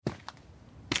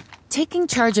Taking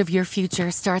charge of your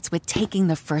future starts with taking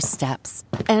the first steps.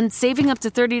 And saving up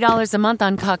to $30 a month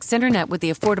on Cox Internet with the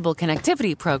Affordable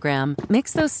Connectivity Program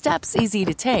makes those steps easy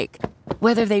to take.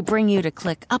 Whether they bring you to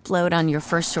click upload on your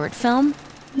first short film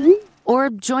or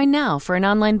join now for an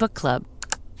online book club.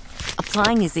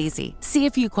 Applying is easy. See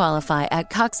if you qualify at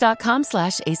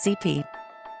cox.com/ACP.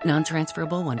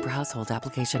 Non-transferable one per household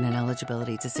application and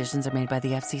eligibility decisions are made by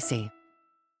the FCC.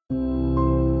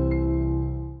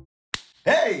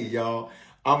 Hey, y'all.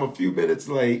 I'm a few minutes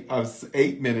late. I was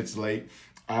 8 minutes late.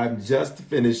 I'm just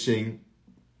finishing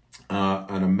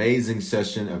an amazing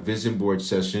session, a vision board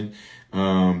session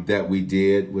that we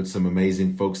did with some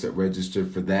amazing folks that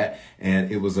registered for that.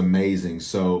 And it was amazing.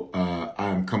 So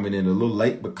I'm coming in a little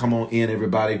late, but come on in,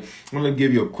 everybody. I'm going to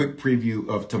give you a quick preview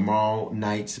of tomorrow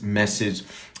night's message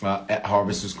at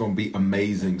Harvest. It's going to be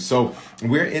amazing. So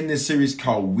we're in this series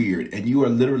called Weird, and you are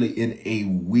literally in a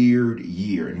weird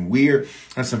year. And weird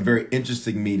has some very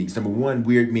interesting meanings. Number one,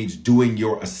 weird means doing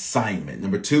your assignment.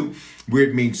 Number two,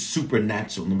 weird means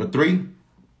supernatural. Number three,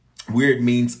 weird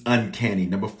means uncanny.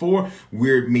 Number four,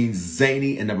 weird means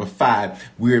zany. And number five,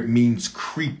 weird means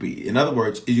creepy. In other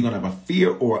words, you're going to have a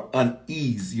fear or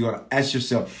unease. You're going to ask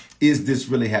yourself, is this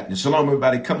really happening? Shalom,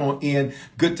 everybody. Come on in.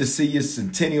 Good to see you,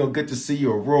 Centennial. Good to see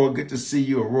you, Aurora. Good to see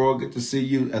you, Aurora. Good to see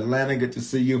you, Atlanta. Good to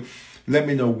see you. Let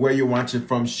me know where you're watching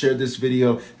from. Share this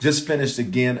video. Just finished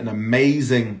again an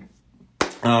amazing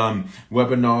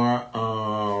webinar.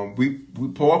 We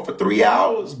poured for 3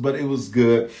 hours, but it was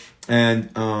good.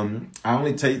 And I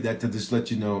only tell you that to just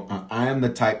let you know I am the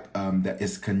type that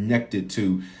is connected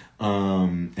to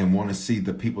and want to see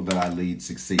the people that I lead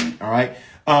succeed. All right.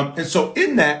 And so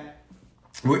in that,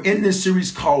 we're in this series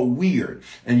called Weird,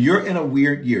 and you're in a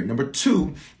weird year. Number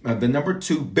two, the number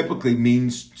two biblically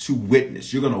means to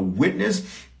witness. You're going to witness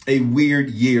a weird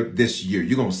year this year.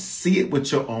 You're going to see it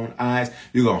with your own eyes.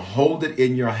 You're going to hold it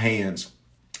in your hands,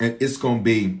 and it's going to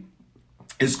be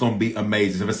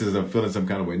amazing. Somebody says I'm feeling some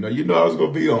kind of way. No, you know I was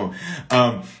going to be on.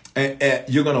 And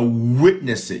you're going to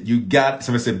witness it.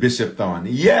 Somebody said Bishop Thorne.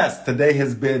 Yes, today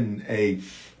has been a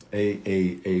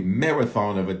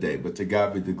marathon of a day, but to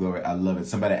God be the glory. I love it.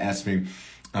 Somebody asked me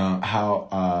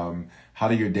how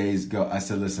do your days go? I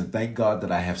said, listen, thank God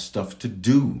that I have stuff to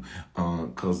do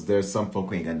because there's some folk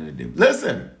who ain't got nothing to do.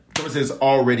 Listen, someone says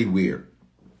already weird.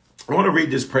 I want to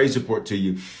read this praise report to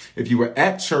you. If you were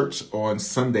at church on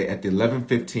Sunday at the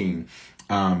 11:15,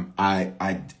 I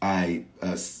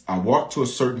walked to a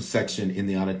certain section in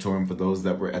the auditorium for those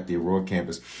that were at the Aurora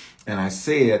campus, and I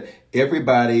said,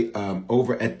 everybody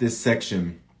over at this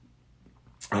section,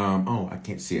 I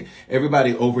can't see it.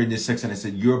 Everybody over in this section, I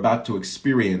said, you're about to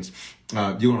experience,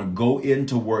 you're going to go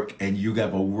into work and you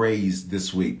have a raise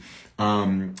this week.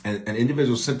 And an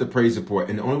individual sent the praise report.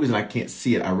 And the only reason I can't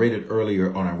see it, I read it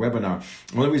earlier on our webinar.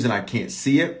 The only reason I can't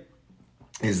see it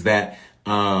is that,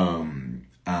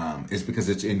 it's because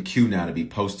it's in queue now to be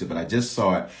posted, but I just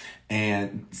saw it.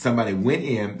 And somebody went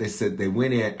in, they said they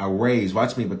went in a raise,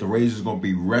 watch me, but the raise is going to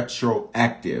be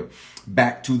retroactive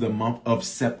back to the month of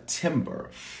September.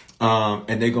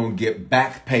 And they're going to get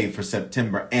back pay for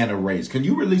September and a raise. Can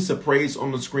you release a praise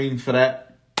on the screen for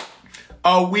that?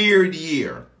 A weird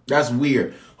year. That's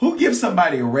weird. Who gives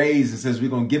somebody a raise and says we're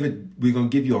going to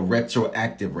give you a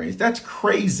retroactive raise? That's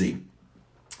crazy.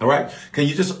 All right. Can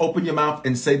you just open your mouth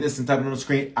and say this and type it on the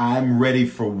screen? I'm ready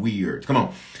for weird. Come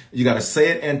on. You got to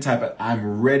say it and type it.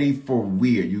 I'm ready for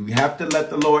weird. You have to let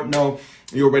the Lord know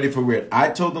you're ready for weird. I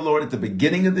told the Lord at the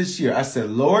beginning of this year, I said,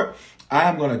 Lord, I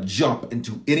am going to jump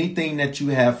into anything that you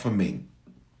have for me.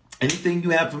 Anything you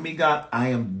have for me, God, I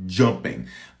am jumping.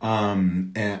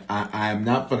 And I am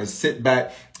not going to sit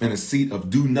back in a seat of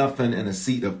do nothing and a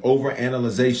seat of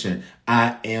overanalyzation.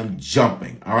 I am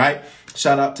jumping. All right.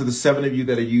 Shout out to the 7 of you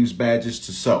that have used badges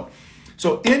to sow.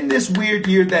 So in this weird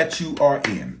year that you are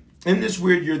in,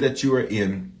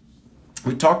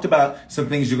 we talked about some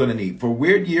things you're going to need. For a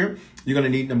weird year, you're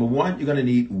going to need, number one, you're going to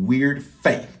need weird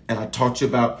faith. And I taught you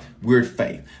about weird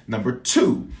faith. Number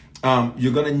two,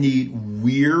 you're going to need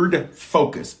weird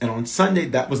focus. And on Sunday,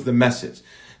 that was the message.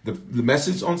 The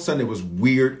message on Sunday was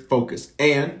weird focus.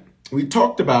 And we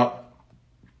talked about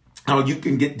how you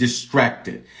can get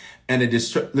distracted. And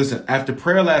listen, after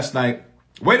prayer last night,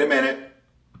 wait a minute.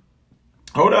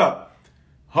 Hold up.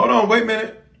 Hold on. Wait a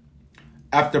minute.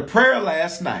 After prayer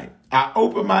last night, I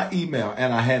opened my email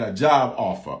and I had a job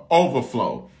offer,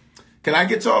 overflow. Can I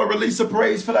get y'all to release a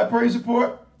praise for that praise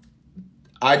report?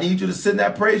 I need you to send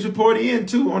that praise report in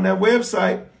too on that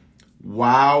website.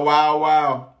 Wow, wow,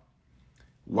 wow.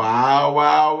 Wow,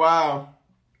 wow, wow.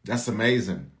 That's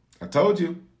amazing. I told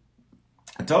you.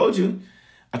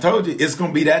 I told you it's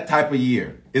going to be that type of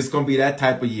year. It's going to be that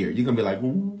type of year. You're going to be like,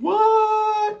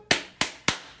 what?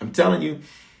 I'm telling you,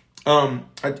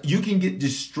 you can get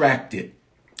distracted.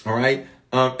 All right.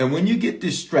 And when you get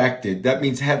distracted, that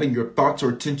means having your thoughts or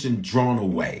attention drawn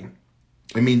away.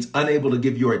 It means unable to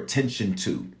give your attention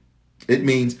to. It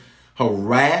means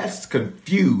harassed,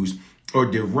 confused, or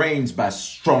deranged by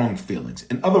strong feelings.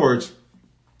 In other words,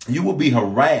 you will be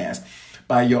harassed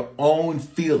by your own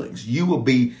feelings. You will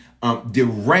be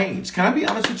deranged. Can I be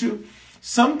honest with you?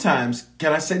 Sometimes,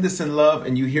 can I say this in love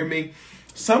and you hear me?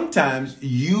 Sometimes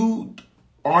you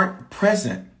aren't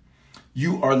present.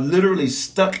 You are literally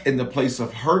stuck in the place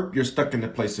of hurt. You're stuck in the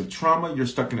place of trauma. You're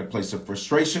stuck in a place of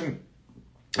frustration.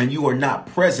 And you are not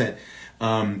present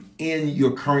in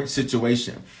your current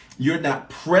situation. You're not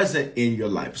present in your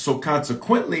life. So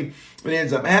consequently, what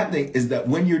ends up happening is that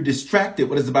when you're distracted,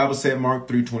 what does the Bible say in Mark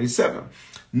 3:27?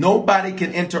 Nobody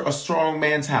can enter a strong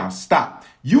man's house. Stop.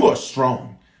 You are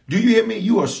strong. Do you hear me?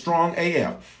 You are strong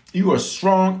AF. You are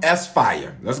strong as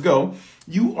fire. Let's go.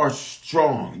 You are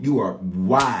strong. You are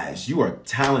wise. You are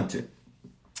talented.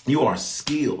 You are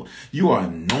skilled. You are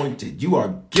anointed. You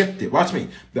are gifted. Watch me.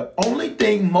 The only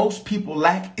thing most people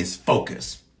lack is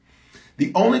focus.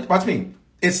 Watch me.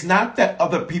 It's not that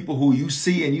other people who you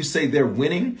see and you say they're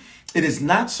winning. It is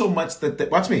not so much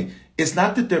watch me. It's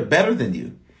not that they're better than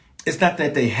you. It's not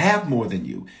that they have more than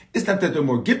you. It's not that they're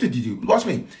more gifted than you. Watch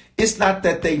me. It's not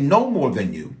that they know more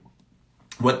than you.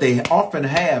 What they often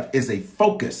have is a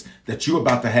focus that you're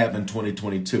about to have in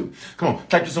 2022. Come on,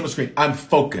 type this on the screen. I'm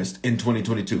focused in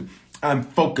 2022. I'm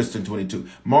focused in 22.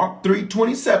 Mark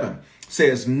 3:27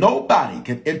 says nobody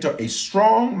can enter a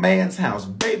strong man's house.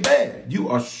 Baby, you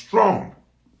are strong.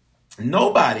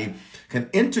 Nobody can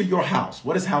enter your house.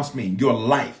 What does house mean? Your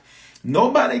life.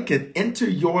 Nobody can enter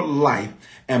your life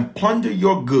and plunder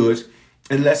your goods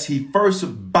unless he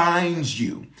first binds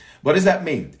you. What does that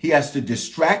mean? He has to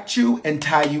distract you and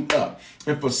tie you up.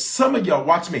 And for some of y'all,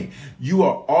 watch me, you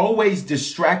are always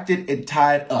distracted and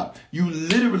tied up. You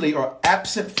literally are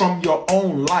absent from your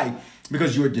own life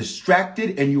because you are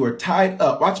distracted and you are tied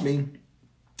up. Watch me.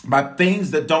 By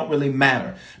things that don't really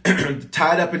matter.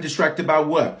 Tied up and distracted by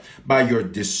what? By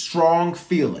your strong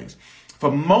feelings.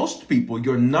 For most people,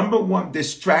 your number one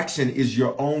distraction is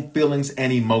your own feelings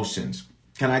and emotions.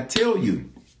 Can I tell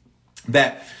you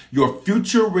that your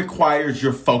future requires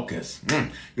your focus?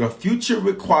 Your future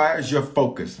requires your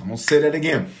focus. I'm going to say that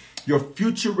again. Your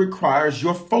future requires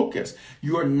your focus.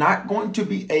 You are not going to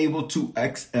be able to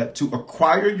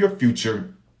acquire your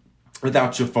future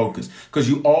without your focus, because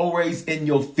you always in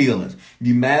your feelings.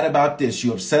 You mad about this.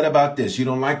 You upset about this. You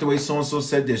don't like the way so-and-so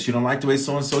said this. You don't like the way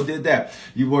so-and-so did that.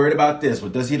 You worried about this. Well,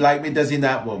 does he like me? Does he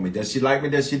not want me? Does she like me?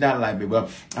 Does she not like me?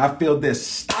 Well, I feel this.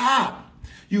 Stop.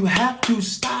 You have to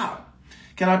stop.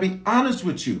 Can I be honest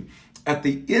with you? At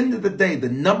the end of the day, the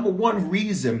number one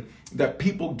reason that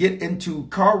people get into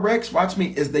car wrecks, watch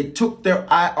me, is they took their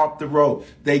eye off the road.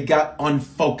 They got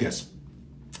unfocused.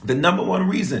 The number one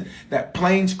reason that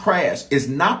planes crash is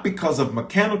not because of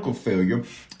mechanical failure.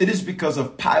 It is because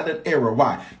of pilot error.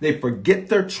 Why? They forget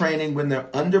their training when they're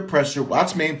under pressure.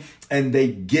 Watch me. And they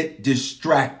get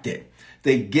distracted.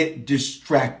 They get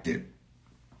distracted.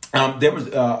 There was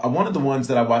one of the ones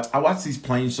that I watch these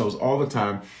plane shows all the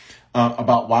time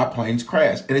about why planes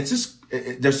crash. And it's just,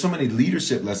 there's so many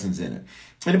leadership lessons in it.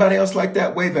 Anybody else like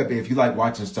that? Wave at me if you like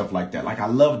watching stuff like that. Like, I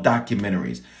love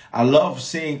documentaries. I love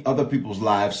seeing other people's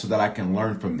lives so that I can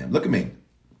learn from them. Look at me.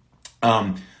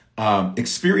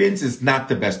 Experience is not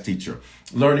the best teacher.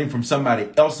 Learning from somebody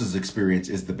else's experience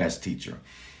is the best teacher.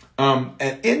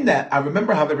 And in that, I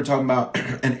remember how they were talking about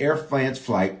an Air France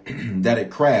flight that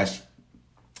had crashed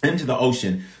into the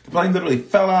ocean. The plane literally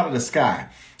fell out of the sky.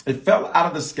 It fell out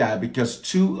of the sky because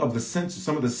some of the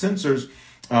sensors,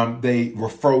 they were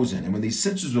frozen. And when these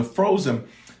sensors were frozen,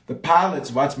 the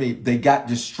pilots, watch me, they got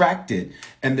distracted.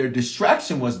 And their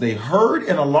distraction was they heard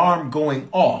an alarm going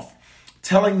off,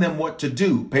 telling them what to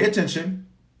do. Pay attention.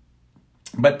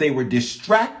 But they were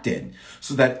distracted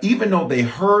so that even though they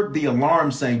heard the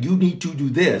alarm saying, you need to do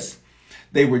this,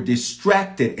 they were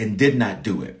distracted and did not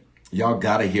do it. Y'all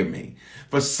got to hear me.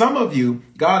 For some of you,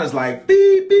 God is like,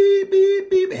 beep, beep, beep,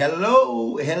 beep.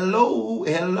 Hello, hello,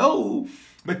 hello.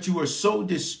 But you are so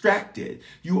distracted.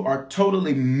 You are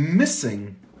totally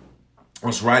missing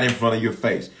what's right in front of your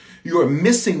face. You are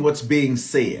missing what's being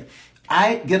said.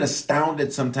 I get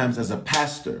astounded sometimes as a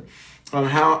pastor on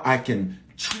how I can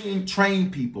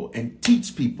train people and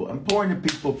teach people and pour into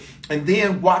people and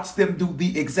then watch them do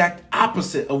the exact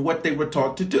opposite of what they were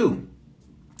taught to do.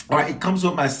 All right, it comes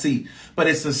with my seat, but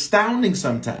it's astounding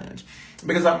sometimes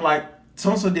because I'm like,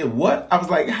 So-and-so did what? I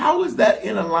was like, how is that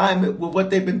in alignment with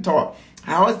what they've been taught?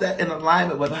 How is that in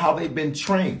alignment with how they've been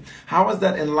trained? How is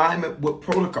that in alignment with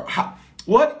protocol?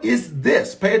 What is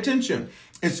this? Pay attention.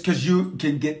 It's because you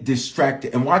can get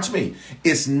distracted. And watch me.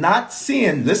 It's not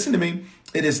sin. Listen to me.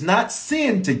 It is not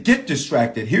sin to get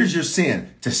distracted. Here's your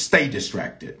sin: to stay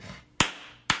distracted.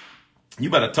 You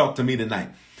better talk to me tonight.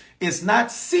 It's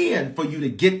not sin for you to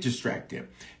get distracted.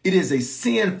 It is a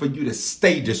sin for you to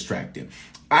stay distracted.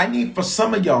 I need for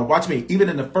some of y'all, watch me, even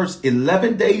in the first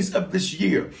 11 days of this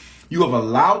year, you have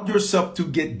allowed yourself to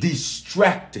get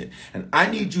distracted. And I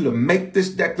need you to make this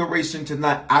declaration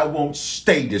tonight: I won't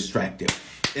stay distracted.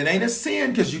 It ain't a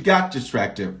sin because you got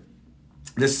distracted.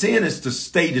 The sin is to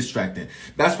stay distracted.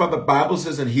 That's why the Bible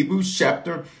says in Hebrews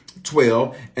chapter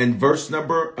 12 and verse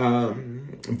number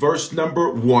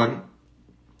 1,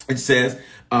 it says,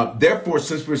 therefore,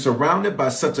 since we're surrounded by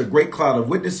such a great cloud of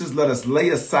witnesses, let us lay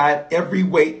aside every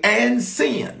weight and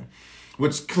sin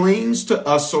which clings to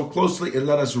us so closely, and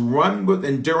let us run with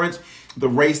endurance the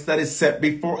race that is set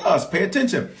before us. Pay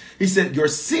attention. He said, your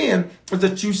sin is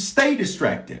that you stay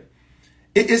distracted.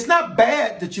 It's not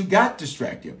bad that you got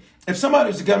distracted. If somebody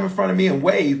was to come in front of me and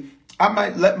wave, I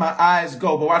might let my eyes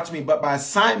go, but watch me. But my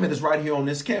assignment is right here on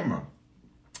this camera.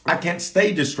 I can't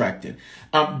stay distracted.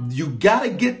 You got to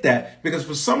get that, because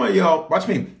for some of y'all, watch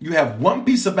me, you have one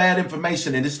piece of bad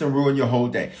information and it's going to ruin your whole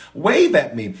day. Wave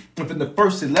at me if in the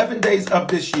first 11 days of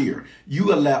this year,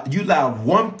 you allowed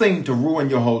one thing to ruin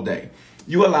your whole day.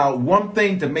 You allowed one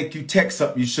thing to make you text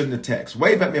something you shouldn't have texted.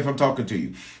 Wave at me if I'm talking to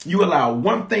you. You allowed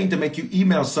one thing to make you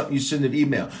email something you shouldn't have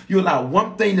emailed. You allowed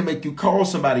one thing to make you call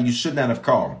somebody you should not have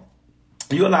called.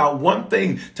 You allow one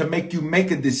thing to make you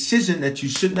make a decision that you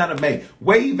should not have made.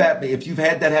 Wave at me if you've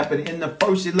had that happen in the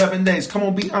first 11 days. Come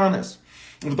on, be honest.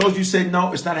 And for those of you say,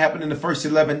 no, it's not happened in the first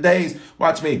 11 days,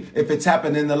 watch me. If it's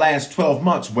happened in the last 12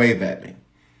 months, wave at me.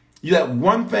 You have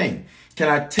one thing. Can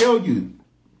I tell you,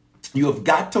 you have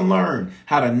got to learn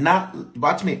how to not,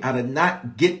 watch me, how to not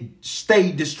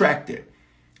stay distracted.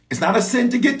 It's not a sin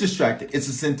to get distracted. It's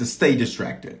a sin to stay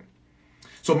distracted.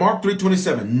 So Mark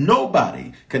 3:27,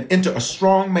 nobody can enter a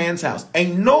strong man's house.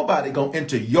 Ain't nobody gonna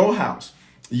enter your house,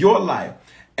 your life,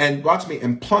 and watch me,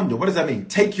 and plunder. What does that mean?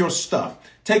 Take your stuff.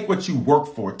 Take what you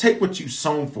work for. Take what you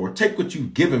sown for. Take what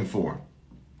you've given for.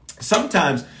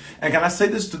 Sometimes, and can I say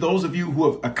this to those of you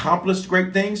who have accomplished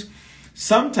great things?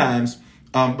 Sometimes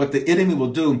what the enemy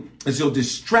will do is he'll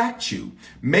distract you,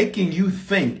 making you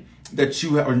think that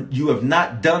you have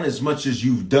not done as much as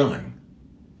you've done.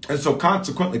 And so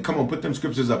consequently, come on, put them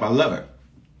scriptures up. I love it.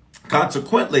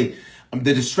 Consequently,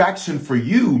 the distraction for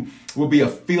you will be a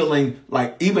feeling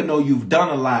like, even though you've done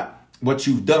a lot, what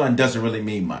you've done doesn't really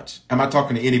mean much. Am I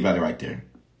talking to anybody right there?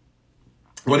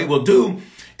 What he will do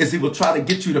is he will try to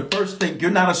get you to first think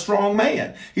you're not a strong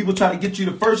man. He will try to get you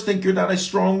to first think you're not a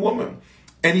strong woman.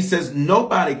 And he says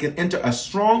nobody can enter a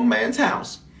strong man's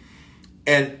house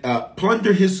and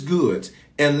plunder his goods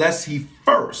unless he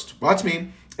first, watch me,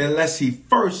 unless he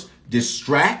first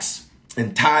distracts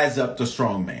and ties up the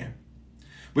strong man.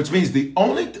 Which means the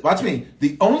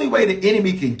only way the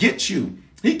enemy can get you,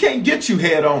 he can't get you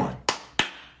head on.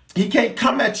 He can't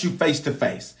come at you face to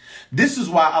face. This is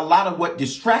why a lot of what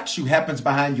distracts you happens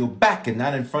behind your back and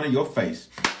not in front of your face.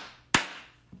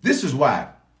 This is why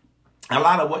a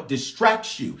lot of what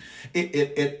distracts you,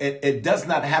 it does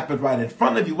not happen right in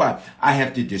front of you. Why? I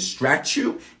have to distract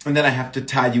you and then I have to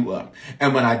tie you up.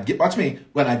 And when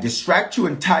I distract you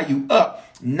and tie you up,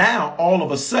 now all of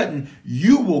a sudden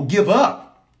you will give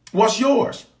up what's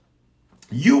yours.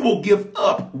 You will give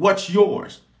up what's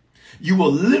yours. You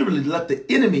will literally let the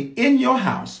enemy in your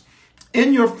house,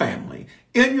 in your family,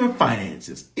 in your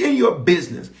finances, in your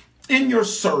business, in your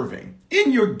serving,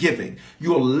 in your giving.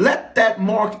 You'll let that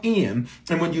mark in.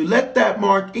 And when you let that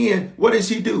mark in, what does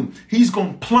he do? He's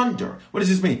going to plunder. What does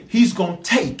this mean? He's going to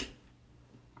take.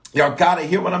 Y'all got to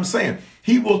hear what I'm saying.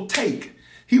 He will take.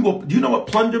 Do you know what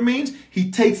plunder means?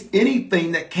 He takes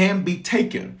anything that can be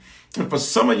taken. And for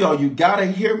some of y'all, you got to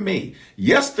hear me.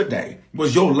 Yesterday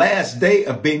was your last day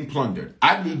of being plundered.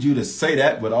 I need you to say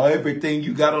that with everything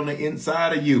you got on the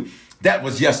inside of you. That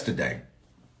was yesterday.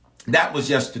 That was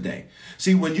yesterday.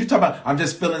 See, when you talk about, I'm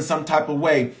just feeling some type of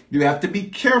way, you have to be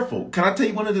careful. Can I tell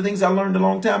you one of the things I learned a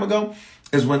long time ago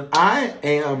is when I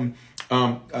am,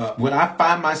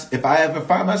 if I ever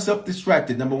find myself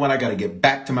distracted, number one, I got to get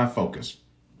back to my focus.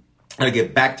 I got to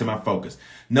get back to my focus.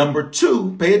 Number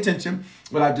two, pay attention.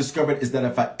 What I've discovered is that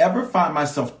if I ever find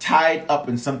myself tied up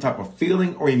in some type of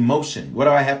feeling or emotion, what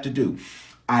do I have to do?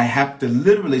 I have to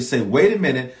literally say, wait a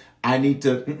minute. I need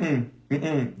to,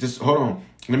 just hold on.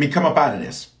 Let me come up out of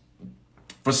this.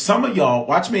 For some of y'all,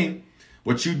 watch me.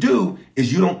 What you do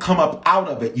is you don't come up out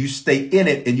of it. You stay in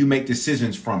it and you make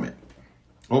decisions from it.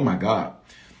 Oh my God.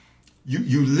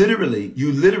 You literally,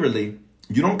 you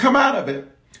don't come out of it.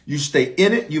 You stay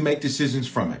in it. You make decisions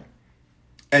from it.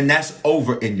 And that's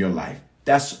over in your life.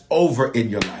 That's over in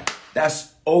your life.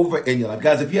 That's over in your life.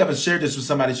 Guys, if you haven't shared this with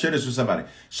somebody, share this with somebody.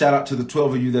 Shout out to the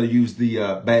 12 of you that use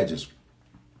the badges.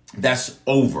 That's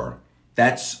over.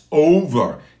 That's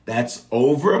over. That's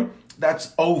over.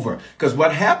 That's over. Because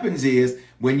what happens is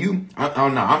when you, oh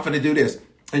no, I'm going to do this.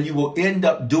 And you will end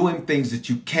up doing things that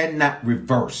you cannot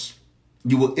reverse.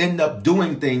 You will end up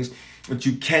doing things that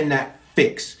you cannot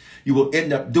fix. You will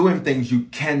end up doing things you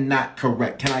cannot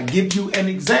correct. Can I give you an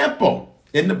example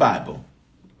in the Bible?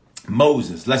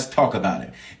 Moses, let's talk about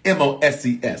it.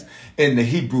 M-O-S-E-S. In the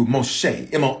Hebrew,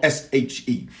 Moshe,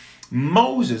 M-O-S-H-E.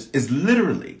 Moses is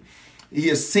literally, he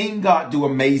has seen God do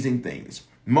amazing things.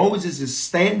 Moses is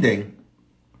standing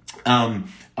in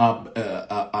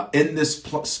this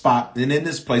spot and in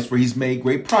this place where he's made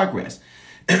great progress.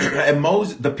 And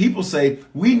Moses, the people say,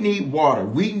 we need water.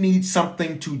 We need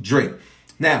something to drink.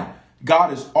 Now,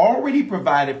 God has already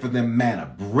provided for them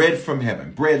manna, bread from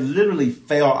heaven. Bread literally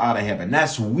fell out of heaven.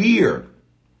 That's weird.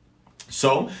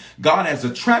 So God has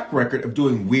a track record of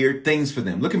doing weird things for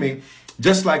them. Look at me.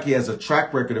 Just like he has a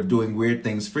track record of doing weird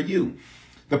things for you.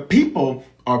 The people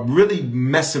are really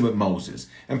messing with Moses.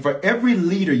 And for every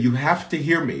leader, you have to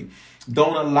hear me.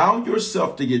 Don't allow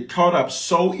yourself to get caught up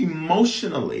so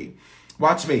emotionally.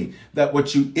 Watch me. That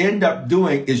what you end up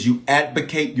doing is you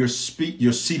advocate your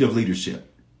seat of leadership.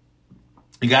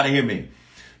 You got to hear me.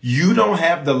 You don't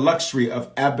have the luxury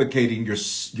of advocating your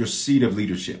seat of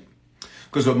leadership.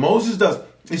 Because what Moses does,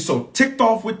 he's so ticked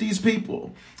off with these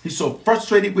people. He's so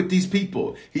frustrated with these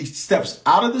people. He steps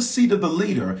out of the seat of the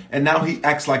leader and now he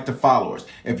acts like the followers.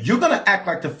 If you're going to act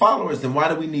like the followers, then why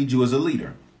do we need you as a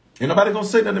leader? Ain't nobody going to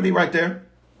say nothing to me right there.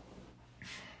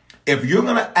 If you're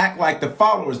going to act like the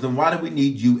followers, then why do we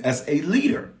need you as a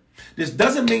leader? This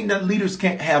doesn't mean that leaders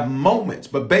can't have moments,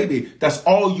 but baby, that's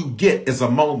all you get is a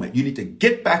moment. You need to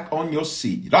get back on your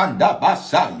seat.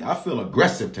 I feel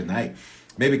aggressive tonight.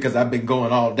 Maybe because I've been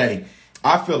going all day.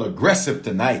 I feel aggressive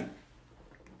tonight.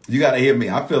 You got to hear me.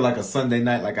 I feel like a Sunday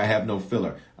night, like I have no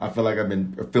filler. I feel like I've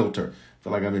been a filter. I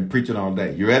feel like I've been preaching all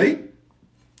day. You ready?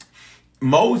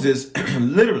 Moses,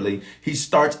 literally, he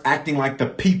starts acting like the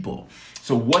people.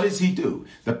 So what does he do?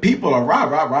 The people are rah,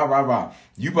 rah, rah, rah, rah.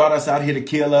 You brought us out here to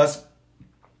kill us.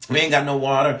 We ain't got no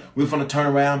water. We're going to turn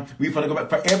around. We're going to go back.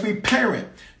 For every parent,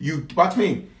 you watch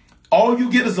me. All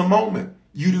you get is a moment.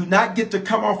 You do not get to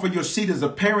come off of your seat as a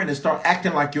parent and start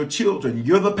acting like your children.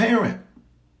 You're the parent.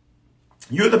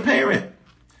 You're the parent.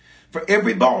 For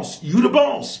every boss, you the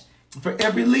boss. For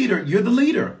every leader, you're the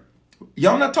leader.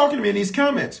 Y'all not talking to me in these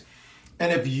comments.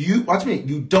 And if you, watch me,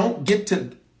 you don't get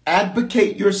to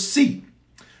advocate your seat.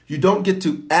 You don't get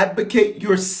to advocate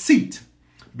your seat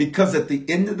because at the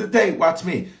end of the day, watch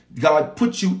me, God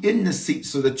put you in the seat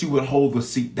so that you would hold the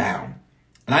seat down.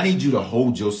 And I need you to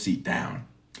hold your seat down.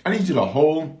 I need you to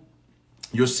hold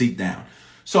your seat down.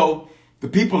 So the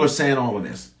people are saying all of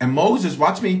this. And Moses,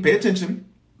 watch me, pay attention.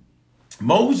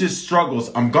 Moses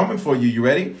struggles, I'm coming for you, you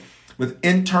ready? With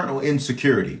internal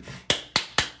insecurity.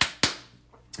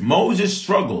 Moses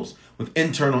struggles with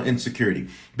internal insecurity.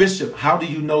 Bishop, how do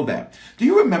you know that? Do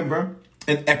you remember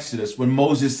in Exodus when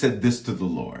Moses said this to the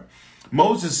Lord?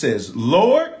 Moses says,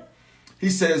 Lord, he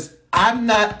says, I'm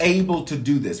not able to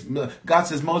do this. God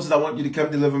says, Moses, I want you to come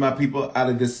deliver my people out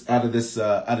of this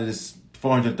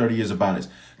 430 years of bondage.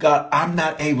 God, I'm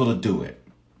not able to do it.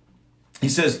 He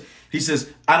says,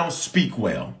 I don't speak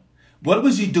well. What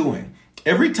was he doing?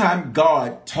 Every time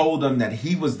God told him that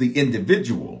he was the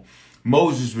individual,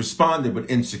 Moses responded with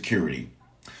insecurity.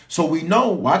 So we know,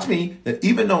 watch me, that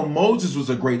even though Moses was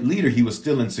a great leader, he was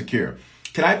still insecure.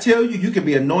 Can I tell you, you can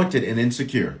be anointed and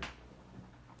insecure.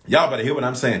 Y'all better hear what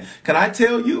I'm saying. Can I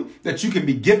tell you that you can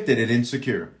be gifted and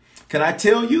insecure? Can I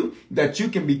tell you that you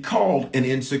can be called and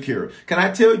insecure? Can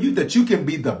I tell you that you can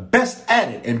be the best at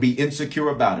it and be insecure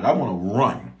about it? I want to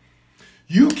run.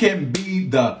 You can be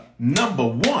the number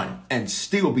one and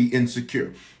still be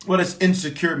insecure. What does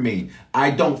insecure mean?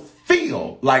 I don't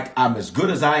feel like I'm as good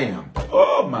as I am.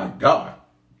 Oh my God.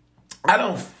 I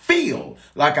don't feel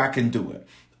like I can do it.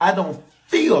 I don't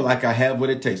feel like I have what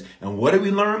it takes. And what do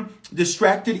we learn?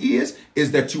 Distracted is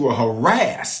that you are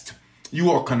harassed,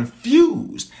 you are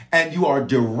confused, and you are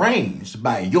deranged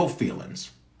by your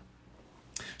feelings.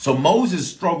 So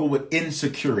Moses struggled with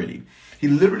insecurity. He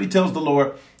literally tells the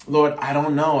Lord, Lord, I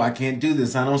don't know. I can't do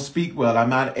this. I don't speak well. I'm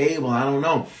not able. I don't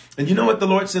know. And you know what the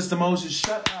Lord says to Moses?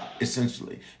 Shut up,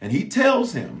 essentially. And he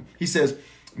tells him, he says,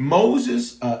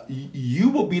 Moses, you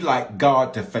will be like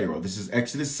God to Pharaoh. This is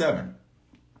Exodus 7.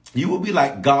 You will be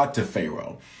like God to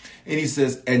Pharaoh. And he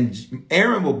says, and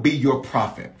Aaron will be your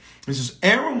prophet. He says,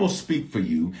 Aaron will speak for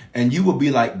you and you will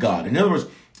be like God. In other words,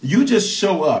 you just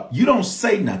show up. You don't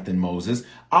say nothing, Moses.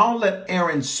 I'll let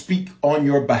Aaron speak on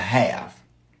your behalf.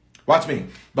 Watch me.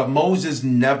 But Moses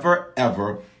never,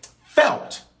 ever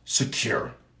felt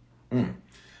secure.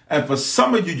 And for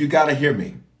some of you, you got to hear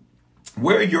me.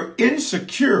 Where you're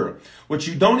insecure, what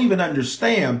you don't even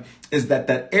understand is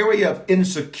that area of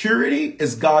insecurity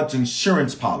is God's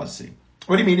insurance policy.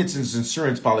 What do you mean it's his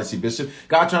insurance policy, Bishop?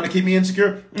 God trying to keep me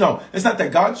insecure? No, it's not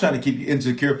that God's trying to keep you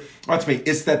insecure. Watch me.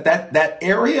 It's that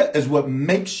area is what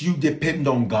makes you depend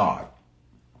on God.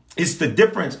 It's the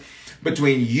difference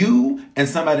between you and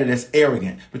somebody that's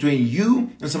arrogant, between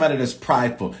you and somebody that's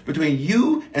prideful, between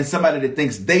you and somebody that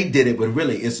thinks they did it, but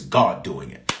really it's God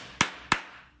doing it.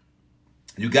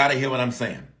 You got to hear what I'm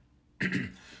saying.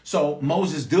 So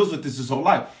Moses deals with this his whole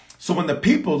life. So when the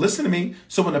people, listen to me.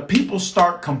 So when the people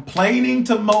start complaining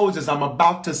to Moses, I'm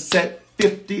about to set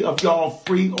 50 of y'all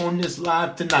free on this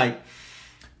live tonight.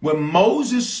 When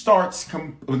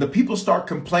the people start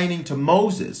complaining to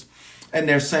Moses and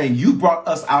they're saying, you brought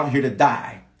us out here to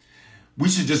die. We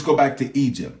should just go back to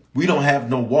Egypt. We don't have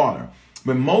no water.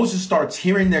 When Moses starts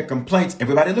hearing their complaints,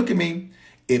 everybody look at me.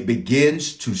 It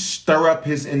begins to stir up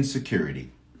his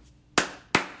insecurity.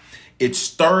 It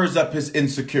stirs up his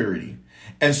insecurity.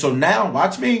 And so now,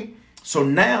 watch me. So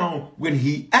now when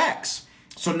he acts,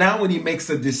 so now when he makes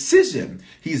a decision,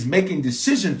 he's making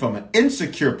decision from an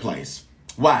insecure place.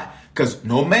 Why? Because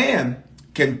no man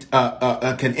can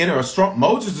enter a strong,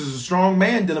 Moses is a strong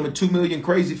man dealing with 2 million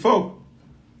crazy folk.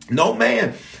 No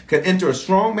man can enter a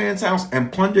strong man's house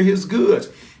and plunder his goods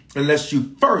unless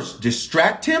you first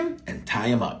distract him and tie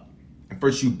him up. And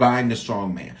first you bind the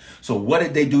strong man. So what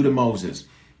did they do to Moses?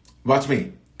 Watch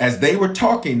me. As they were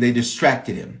talking, they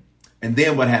distracted him. And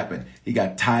then what happened? He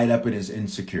got tied up in his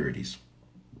insecurities.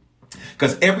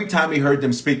 Because every time he heard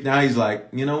them speak, now he's like,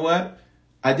 you know what?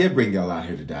 I did bring y'all out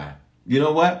here to die. You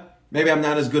know what? Maybe I'm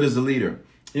not as good as a leader.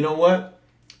 You know what?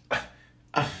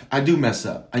 I do mess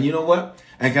up. And you know what?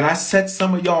 And can I set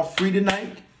some of y'all free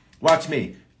tonight? Watch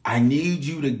me. I need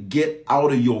you to get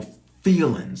out of your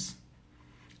feelings.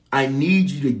 I need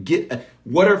you to get,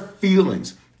 what are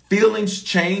feelings? Feelings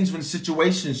change when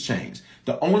situations change.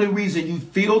 The only reason you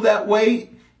feel that way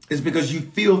is because you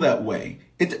feel that way.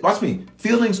 Watch me.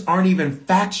 Feelings aren't even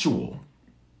factual.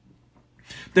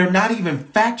 They're not even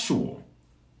factual.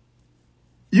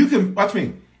 You can, watch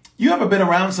me. You ever been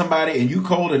around somebody and you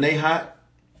cold and they hot?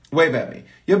 Wave at me.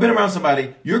 You ever been around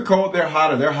somebody, you're cold, they're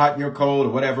hot, or they're hot and you're cold, or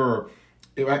whatever,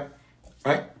 right?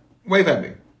 Right? Wave at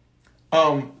me.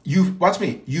 Watch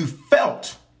me. You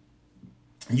felt,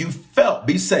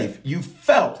 be safe. You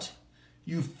felt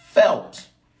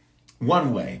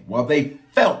one way while they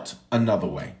felt another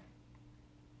way.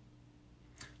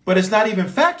 But it's not even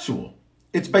factual.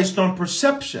 It's based on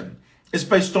perception. It's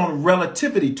based on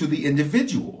relativity to the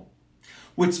individual,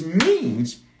 which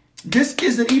means this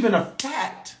isn't even a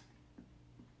fact.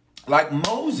 Like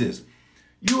Moses,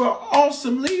 you're an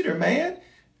awesome leader, man.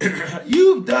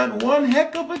 You've done one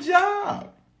heck of a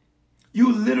job.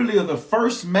 You literally are the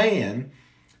first man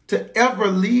to ever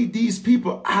lead these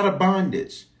people out of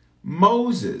bondage.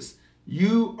 Moses,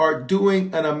 you are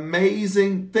doing an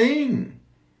amazing thing.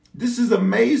 This is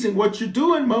amazing what you're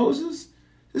doing, Moses.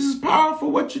 This is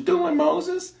powerful what you're doing,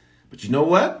 Moses. But you know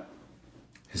what?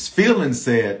 His feelings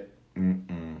said, you're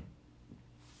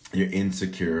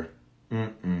insecure.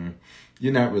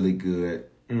 You're not really good.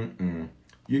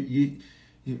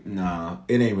 Nah,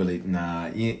 it ain't really,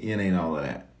 it ain't all of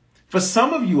that. For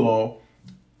some of you all,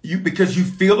 because you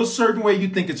feel a certain way, you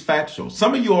think it's factual.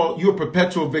 Some of you all, you're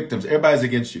perpetual victims. Everybody's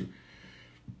against you.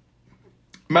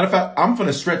 Matter of fact, I'm going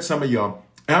to stretch some of y'all.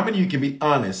 How many of you can be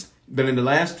honest that in the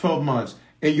last 12 months,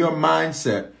 in your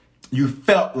mindset, you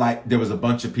felt like there was a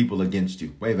bunch of people against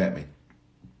you? Wave at me.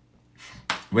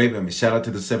 Wave at me. Shout out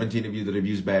to the 17 of you that have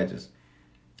used badges.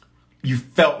 You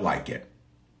felt like it.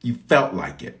 You felt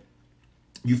like it.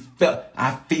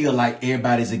 I feel like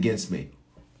everybody's against me.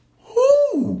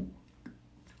 Who?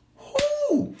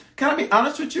 Can I be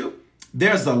honest with you?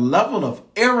 There's a level of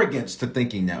arrogance to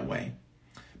thinking that way.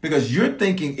 Because you're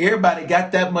thinking everybody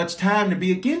got that much time to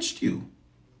be against you.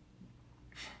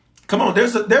 Come on,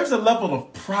 there's a level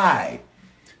of pride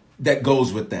that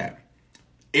goes with that.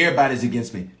 Everybody's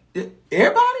against me.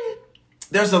 Everybody?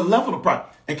 There's a level of pride.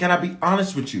 And can I be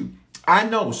honest with you? I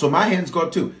know, so my hands go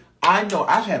up too. I know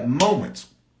I've had moments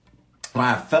where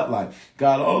I felt like,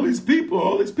 God, all these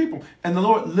people. And the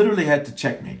Lord literally had to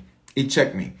check me. He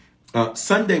checked me.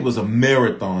 Sunday was a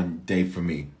marathon day for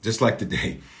me, just like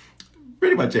today,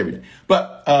 pretty much every day.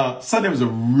 But Sunday was a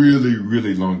really,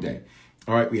 really long day.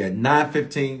 All right, we had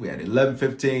 9:15, we had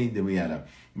 11:15, then we had a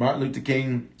Martin Luther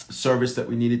King service that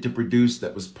we needed to produce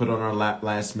that was put on our lap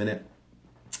last minute.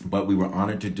 But we were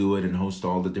honored to do it and host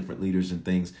all the different leaders and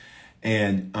things.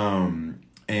 And so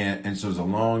it was a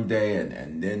long day.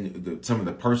 And then some of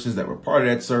the persons that were part of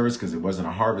that service, because it wasn't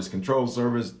a harvest control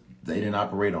service, they didn't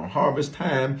operate on harvest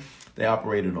time. They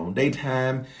operated on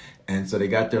daytime. And so they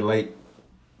got there late,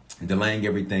 delaying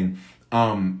everything.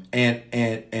 And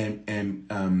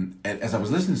as I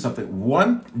was listening to something,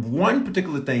 one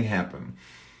particular thing happened.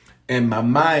 And my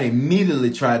mind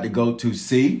immediately tried to go to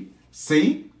see,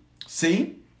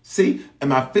 and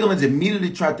my feelings immediately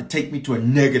tried to take me to a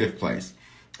negative place.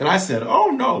 And I said,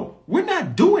 oh no, we're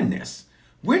not doing this.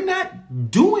 We're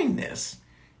not doing this.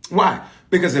 Why?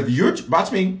 Because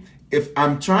watch me, if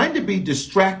I'm trying to be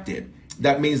distracted,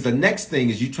 that means the next thing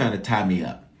is you trying to tie me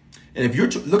up. And if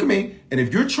look at me, and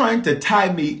if you're trying to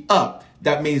tie me up,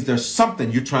 that means there's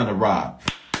something you're trying to rob.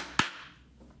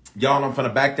 Y'all, I'm going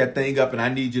to back that thing up, and I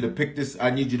need you to pick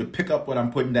up what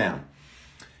I'm putting down.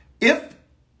 If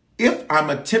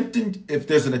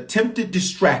there's an attempted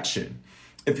distraction,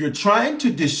 if you're trying to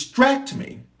distract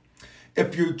me,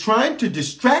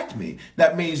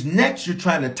 that means next you're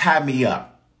trying to tie me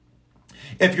up.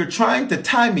 If you're trying to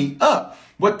tie me up,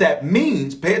 what that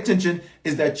means, pay attention,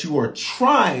 is that you are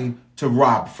trying to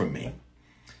rob from me.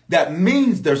 That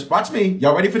means watch me,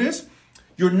 y'all ready for this?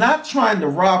 You're not trying to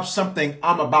rob something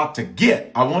I'm about to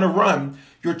get. I want to run.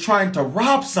 You're trying to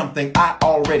rob something I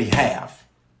already have.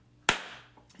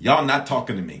 Y'all not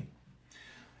talking to me.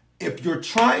 If you're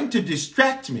trying to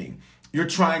distract me, you're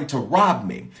trying to rob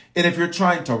me. And if you're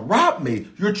trying to rob me,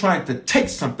 you're trying to take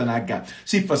something I got.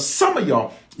 See, for some of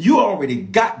y'all, you already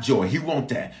got joy. He want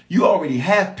that. You already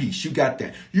have peace. You got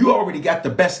that. You already got the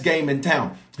best game in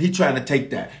town. He's trying to take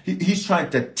that. He's trying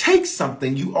to take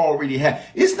something you already have.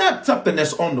 It's not something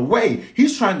that's on the way.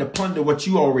 He's trying to plunder what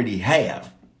you already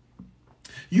have.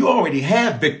 You already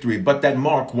have victory, but that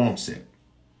Mark wants it.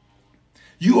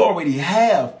 You already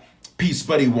have peace,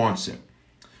 but he wants it.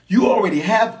 You already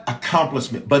have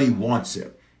accomplishment, but he wants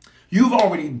it. You've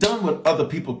already done what other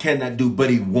people cannot do, but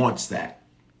he wants that.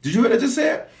 Did you hear what I just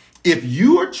said? If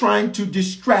you are trying to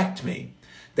distract me,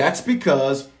 that's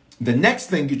because the next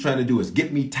thing you're trying to do is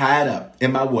get me tied up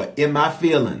in my what? In my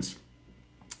feelings.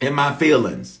 In my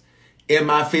feelings. In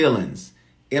my feelings.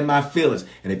 In my feelings.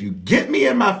 And if you get me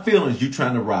in my feelings, you're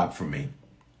trying to rob from me.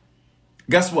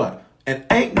 Guess what? And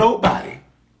ain't nobody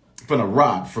gonna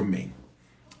rob from me.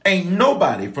 Ain't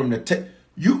nobody from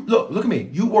you look at me.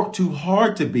 You work too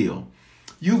hard to build.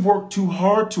 You've worked too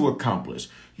hard to accomplish.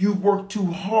 You've worked too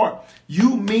hard.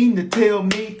 You mean to tell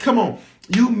me, come on,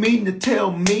 you mean to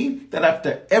tell me that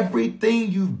after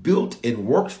everything you've built and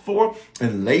worked for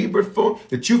and labored for,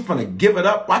 that you're gonna give it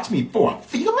up, watch me, for a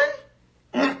feeling?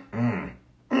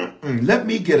 Let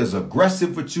me get as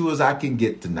aggressive with you as I can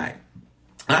get tonight.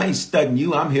 I ain't studying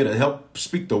you. I'm here to help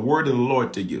speak the word of the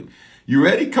Lord to you. You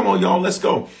ready? Come on, y'all. Let's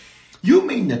go. You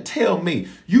mean to tell me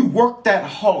you worked that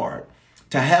hard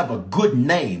to have a good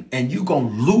name and you gonna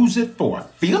lose it for a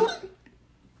feeling?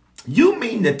 You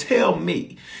mean to tell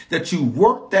me that you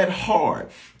worked that hard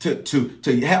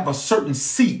to have a certain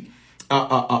seat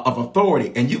of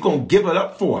authority and you gonna give it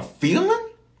up for a feeling?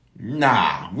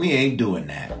 Nah, we ain't doing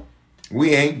that.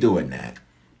 We ain't doing that.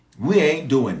 We ain't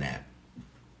doing that.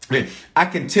 I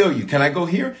can tell you, can I go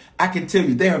here? I can tell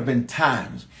you there have been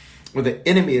times where the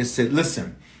enemy has said,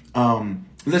 listen,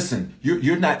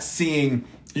 you're not seeing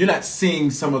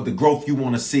some of the growth you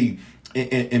want to see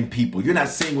in people. You're not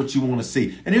seeing what you want to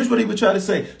see. And here's what he would try to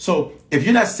say. So if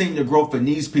you're not seeing the growth in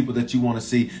these people that you want to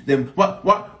see, then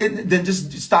then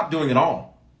just stop doing it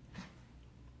all.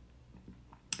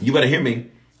 You better hear me.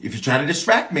 If you're trying to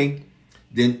distract me,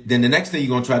 then the next thing you're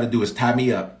going to try to do is tie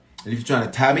me up. And if you're trying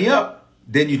to tie me up,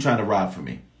 then you're trying to rob from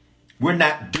me. We're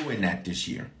not doing that this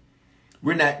year.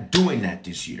 We're not doing that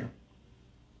this year.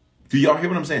 Do y'all hear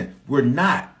what I'm saying? We're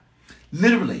not.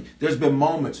 Literally, there's been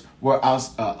moments where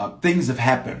things have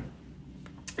happened.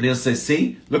 And they'll say,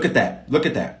 see, look at that. Look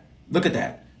at that. Look at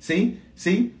that. See,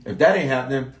 if that ain't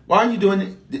happening, why are you doing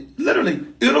it? Literally,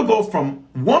 it'll go from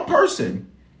one person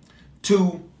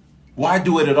to why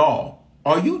do it at all?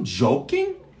 Are you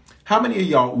joking? How many of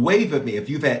y'all wave at me if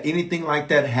you've had anything like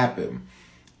that happen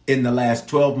in the last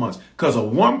 12 months? Because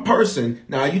of one person,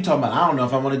 now you talking about, I don't know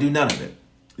if I want to do none of it.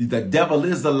 The devil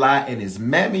is a lie and his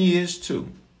mammy is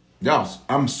too. Y'all,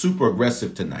 I'm super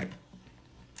aggressive tonight.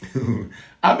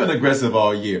 I've been aggressive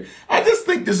all year. I just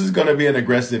think this is going to be an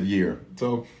aggressive year.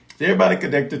 So Everybody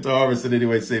connected to Harvest in any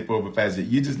way, shape, form, or fashion.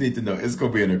 You just need to know it's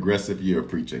going to be an aggressive year of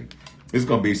preaching. It's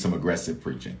going to be some aggressive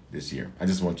preaching this year. I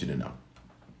just want you to know.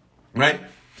 Right?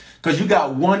 Because you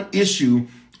got one issue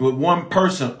with one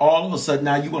person, all of a sudden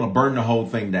now you're going to burn the whole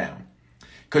thing down.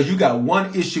 Because you got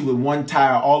one issue with one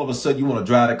tire, all of a sudden you want to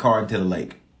drive the car into the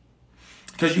lake.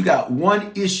 Because you got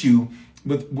one issue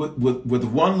with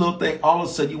one little thing, all of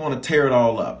a sudden you want to tear it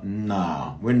all up.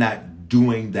 Nah, we're not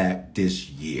doing that this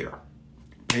year.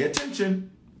 Pay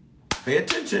attention. Pay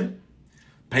attention.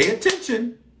 Pay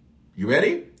attention. You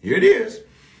ready? Here it is.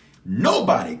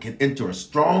 Nobody can enter a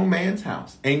strong man's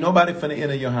house. Ain't nobody finna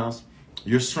enter your house.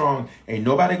 You're strong. Ain't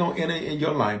nobody gonna enter in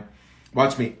your life.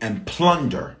 Watch me. And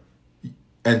plunder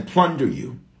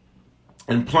you.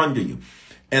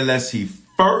 Unless he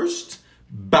first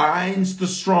binds the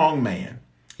strong man.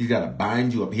 He's got to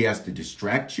bind you up. He has to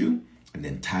distract you and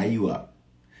then tie you up.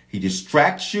 He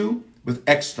distracts you with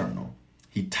external.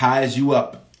 He ties you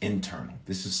up internal.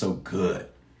 This is so good.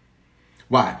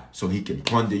 Why? So he can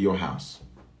plunder your house.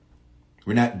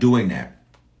 We're not doing that.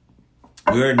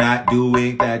 We're not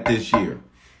doing that this year.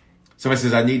 Somebody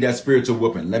says, I need that spiritual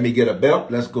whooping. Let me get a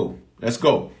belt. Let's go. Let's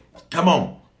go. Come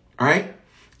on. All right.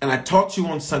 And I taught you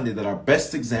on Sunday that our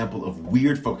best example of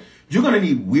weird focus, you're going to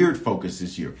need weird focus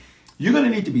this year. You're going to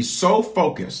need to be so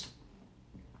focused.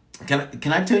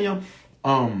 Can I tell you,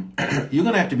 you're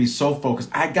going to have to be so focused.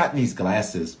 I got these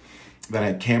glasses that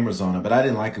had cameras on it, but I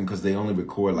didn't like them because they only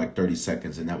record like 30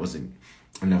 seconds and that wasn't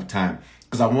enough time.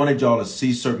 Because I wanted y'all to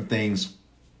see certain things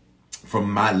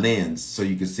from my lens so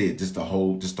you can see it, just a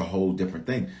whole different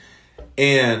thing.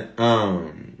 And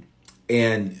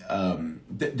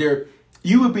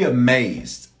you would be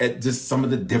amazed at just some of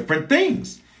the different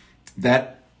things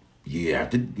that you have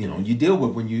to, you deal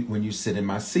with when you sit in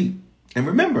my seat. And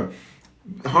remember,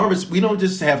 Harvest, we don't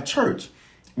just have church.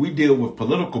 We deal with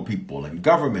political people and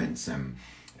governments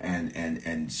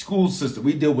and school system.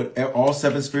 We deal with all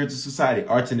seven spheres of society: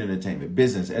 arts and entertainment,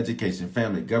 business, education,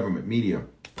 family, government, media,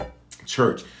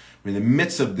 church. We're in the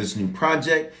midst of this new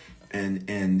project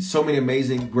and so many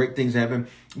amazing, great things happen.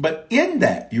 But in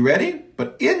that, you ready?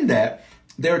 But in that,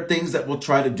 there are things that will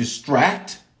try to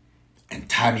distract and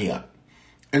tie me up.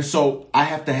 And so I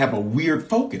have to have a weird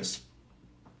focus.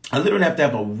 I literally have to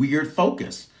have a weird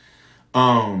focus.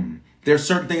 There's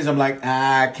certain things I'm like,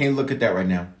 I can't look at that right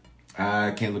now.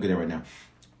 I can't look at that right now.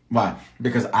 Why?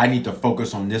 Because I need to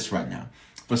focus on this right now.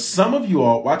 For some of you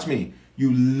all, watch me,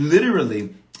 you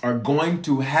literally are going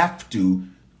to have to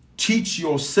teach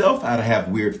yourself how to have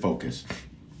weird focus.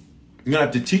 You're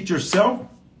going to have to teach yourself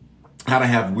how to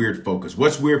have weird focus.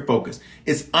 What's weird focus?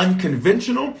 It's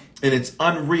unconventional and it's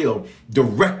unreal,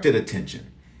 directed attention.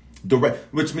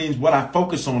 Which means what I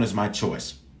focus on is my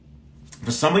choice.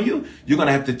 For some of you, you're going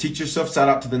to have to teach yourself. Shout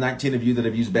out to the 19 of you that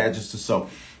have used badges to sow.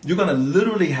 You're going to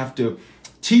literally have to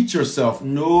teach yourself.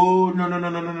 No.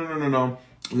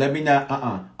 Let me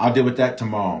not. I'll deal with that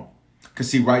tomorrow.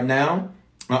 Because see, right now,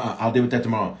 I'll deal with that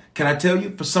tomorrow. Can I tell you,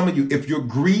 for some of you, if you're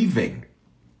grieving,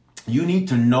 you need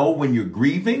to know when you're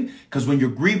grieving. Because when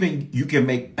you're grieving, you can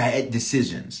make bad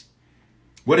decisions.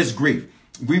 What is grief?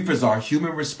 Grief is our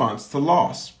human response to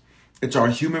loss. It's our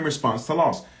human response to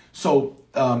loss. So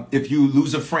if you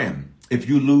lose a friend, if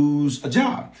you lose a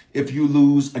job, if you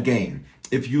lose a game,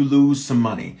 if you lose some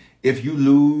money, if you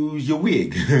lose your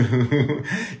wig,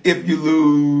 if you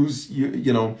lose,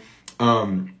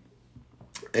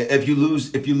 if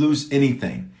you lose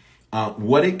anything,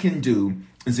 what it can do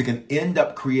is it can end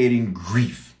up creating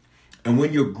grief. And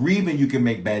when you're grieving, you can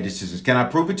make bad decisions. Can I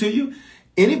prove it to you?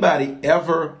 Anybody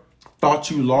ever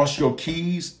thought you lost your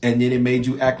keys and then it made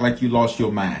you act like you lost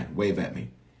your mind? Wave at me.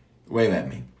 Wave at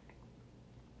me.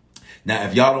 Now,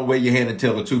 if y'all don't wave your hand and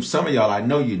tell the truth, some of y'all, I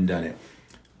know you done it.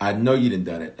 I know you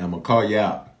done it. I'm going to call you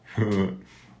out.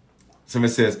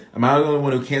 Somebody says, am I the only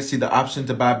one who can't see the option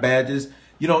to buy badges?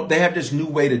 They have this new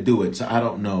way to do it. So I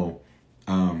don't know.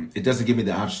 It doesn't give me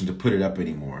the option to put it up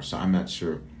anymore. So I'm not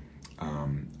sure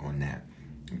on that.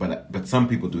 But some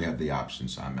people do have the option.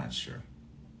 So I'm not sure.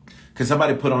 Can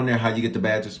somebody put on there how you get the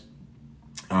badges?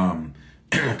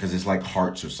 Because it's like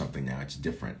hearts or something now. It's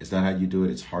different. Is that how you do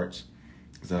it? It's hearts.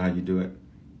 Is that how you do it?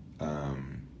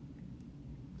 I'm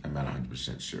not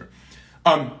 100% sure.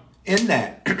 In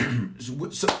that,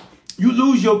 so you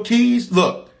lose your keys.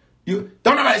 Look, don't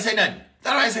nobody say nothing.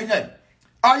 Don't nobody say nothing.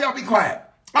 All y'all be quiet.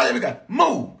 All y'all be quiet.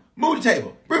 Move the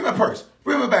table. Bring my purse.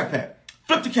 Bring my backpack.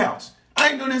 Flip the couch. I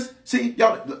ain't doing this. See,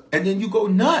 y'all. Look. And then you go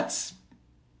nuts.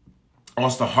 Oh,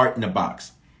 it's the heart in the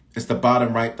box. It's the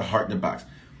bottom right, the heart in the box.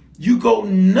 You go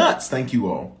nuts. Thank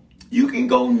you all. You can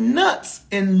go nuts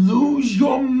and lose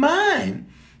your mind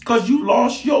because you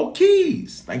lost your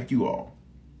keys. Thank you all.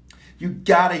 You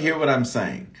got to hear what I'm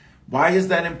saying. Why is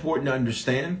that important to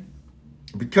understand?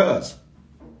 Because,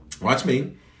 watch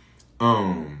me,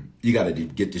 you got to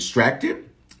get distracted.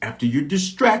 After you're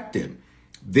distracted,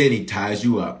 then he ties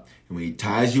you up. And when he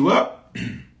ties you up,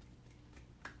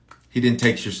 he then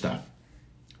takes your stuff.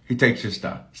 He takes your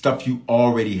stuff you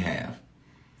already have.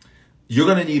 You're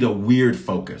going to need a weird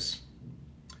focus.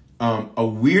 A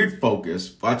weird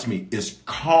focus, watch me, is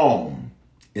calm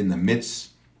in the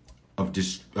midst of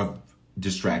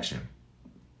distraction.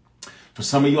 For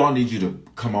some of y'all, I need you to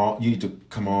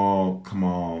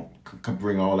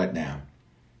bring all that down.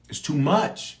 It's too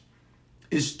much.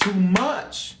 It's too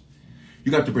much.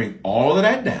 You got to bring all of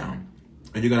that down,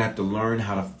 and you're going to have to learn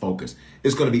how to focus.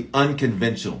 It's going to be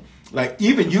unconventional. Like,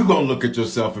 even you're going to look at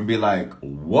yourself and be like,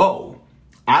 whoa,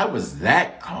 I was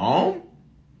that calm?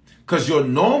 Because your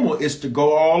normal is to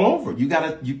go all over. You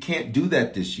can't do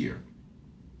that this year.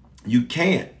 You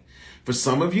can't. For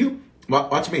some of you,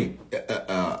 watch me.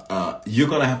 You're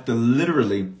going to have to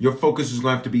literally, your focus is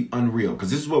going to have to be unreal.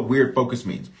 Because this is what weird focus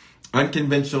means.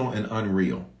 Unconventional and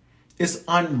unreal. It's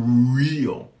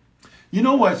unreal. You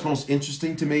know what's most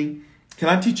interesting to me? Can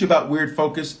I teach you about weird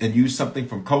focus and use something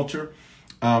from culture?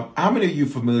 How many of you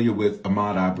familiar with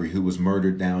Ahmaud Arbery, who was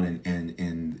murdered down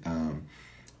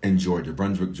in Georgia,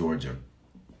 Brunswick, Georgia?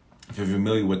 If you're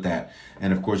familiar with that,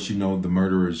 and of course, you know the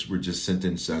murderers were just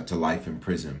sentenced to life in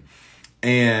prison.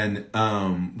 And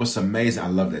what's amazing, I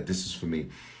love that. This is for me.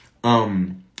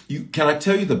 Can I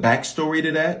tell you the backstory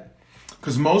to that?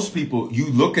 Because most people,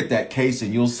 you look at that case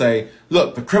and you'll say,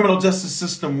 look, the criminal justice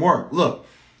system worked.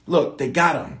 Look, they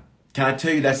got him. Can I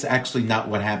tell you that's actually not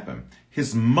what happened?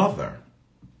 His mother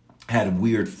had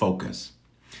weird focus.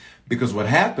 Because what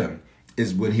happened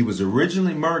is when he was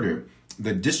originally murdered,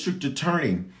 the district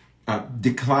attorney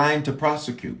declined to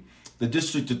prosecute. The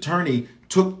district attorney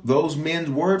took those men's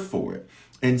word for it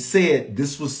and said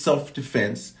this was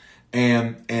self-defense.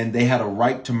 And they had a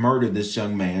right to murder this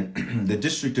young man. The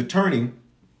district attorney,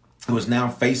 who is now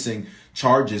facing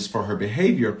charges for her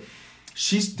behavior,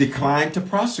 she's declined to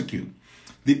prosecute.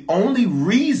 The only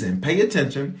reason, pay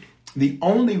attention, the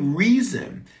only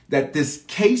reason that this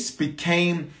case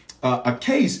became a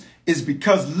case is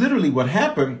because literally what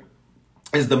happened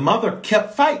is the mother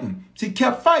kept fighting. She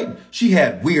kept fighting. She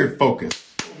had weird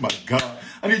focus. Oh my God.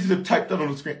 I need you to type that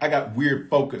on the screen. I got weird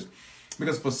focus.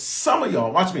 Because for some of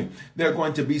y'all, watch me, there are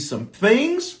going to be some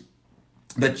things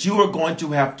that you are going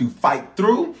to have to fight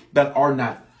through that are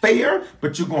not fair,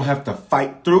 but you're going to have to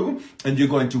fight through and you're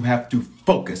going to have to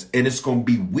focus. And it's going to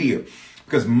be weird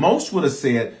because most would have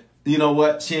said, you know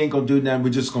what? She ain't going to do nothing. We're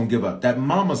just going to give up. That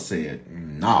mama said,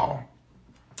 no.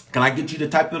 Can I get you to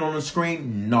type it on the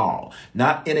screen? No.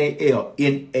 Not N-A-L,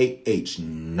 N-A-H.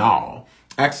 No.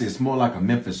 Actually, it's more like a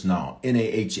Memphis no.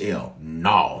 N-A-H-L.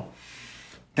 No.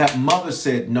 That mother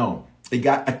said no. It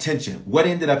got attention. What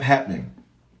ended up happening?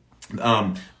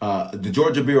 The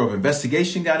Georgia Bureau of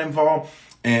Investigation got involved.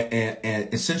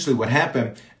 And essentially what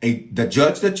happened, the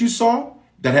judge that you saw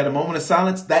that had a moment of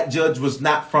silence, that judge was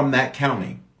not from that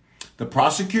county. The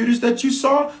prosecutors that you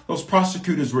saw, those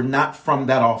prosecutors were not from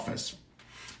that office.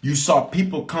 You saw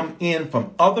people come in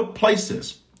from other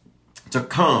places to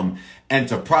come and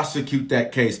to prosecute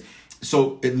that case.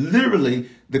 So it literally,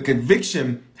 the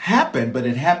conviction happened, but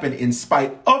it happened in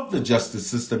spite of the justice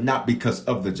system, not because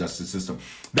of the justice system.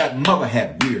 That mother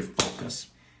had weird focus.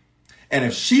 And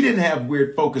if she didn't have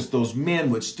weird focus, those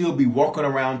men would still be walking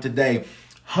around today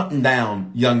hunting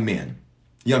down young men,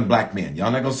 young black men.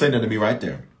 Y'all not going to say that to me right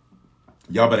there.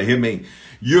 Y'all better hear me.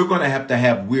 You're going to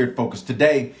have weird focus.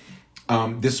 Today,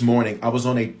 this morning, I was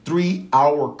on a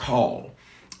 3-hour call.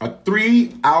 A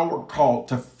 3-hour call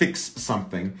to fix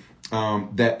something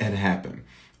that had happened.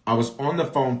 I was on the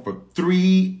phone for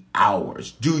 3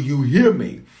 hours. Do you hear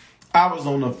me? I was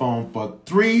on the phone for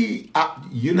 3 hours.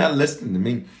 You're not listening to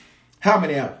me. How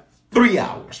many hours? 3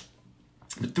 hours.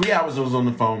 For 3 hours I was on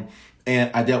the phone,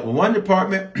 and I dealt with one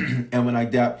department. And when I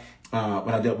dealt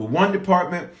with one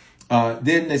department,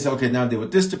 then they said, okay, now deal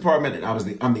with this department. And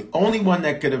I'm the only one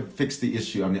that could have fixed the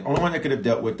issue. I'm the only one that could have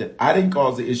dealt with it. I didn't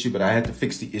cause the issue, but I had to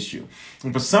fix the issue.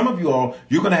 And for some of you all,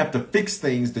 you're going to have to fix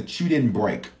things that you didn't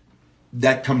break.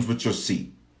 That comes with your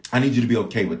seat. I need you to be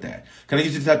okay with that. Can I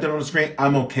get you to type that on the screen?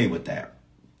 I'm okay with that.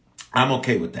 I'm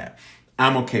okay with that.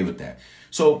 I'm okay with that.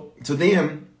 So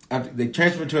then they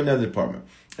transferred to another department.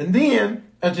 And then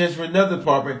I transferred to another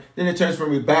department. Then they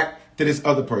transferred me back to this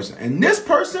other person. And this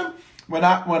person, when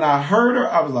I heard her,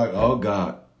 I was like, oh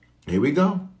God, here we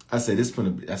go. I said,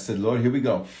 Lord, here we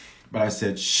go. But I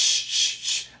said,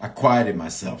 shh. I quieted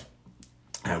myself.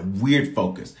 I had weird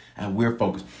focus.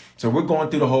 So we're going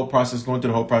through the whole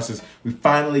process. We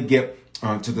finally get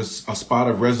to a spot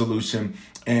of resolution.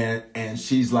 And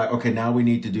she's like, okay, now we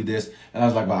need to do this. And I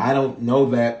was like, well, I don't know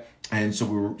that. And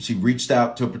so she reached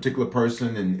out to a particular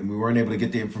person and we weren't able to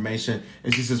get the information.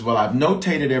 And she says, well, I've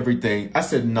notated everything. I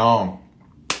said, no.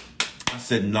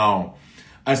 No.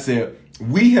 I said,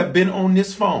 we have been on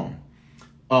this phone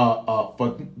for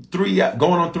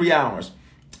going on 3 hours.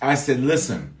 I said,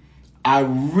 listen, I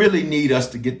really need us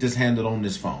to get this handled on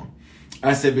this phone.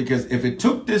 I said, because if it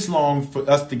took this long for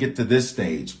us to get to this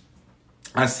stage,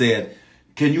 I said,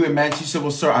 can you imagine? She said,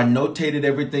 well, sir, I notated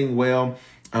everything well.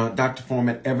 Dr.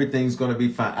 Foreman, everything's going to be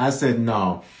fine. I said,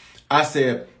 no. I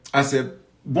said,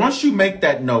 once you make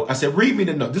that note, I said, read me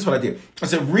the note. This is what I did. I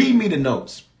said, read me the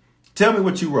notes. Tell me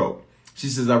what you wrote. She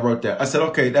says, I wrote that. I said,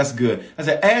 okay, that's good. I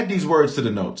said, add these words to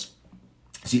the notes.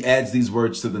 She adds these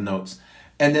words to the notes.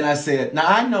 And then I said, now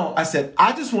I know, I said,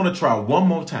 I just want to try one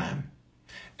more time.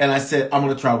 And I said, I'm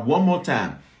going to try one more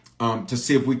time to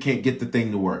see if we can't get the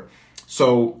thing to work.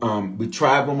 So we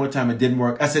tried one more time. It didn't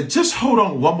work. I said, just hold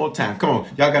on one more time. Come on.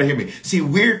 Y'all got to hear me. See,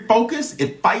 weird focus,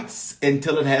 it fights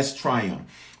until it has triumph.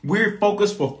 Weird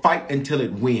focus will fight until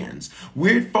it wins.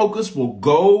 Weird focus will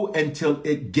go until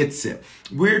it gets it.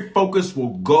 Weird focus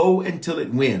will go until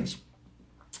it wins.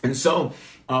 And so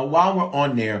while we're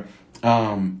on there,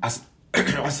 I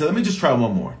said, let me just try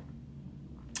one more.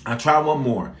 I tried one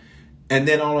more. And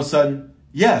then all of a sudden,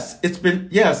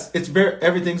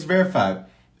 everything's verified.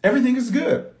 Everything is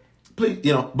good. Please,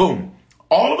 boom.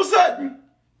 All of a sudden,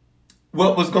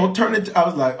 what was going to turn into, I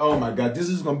was like, oh my God, this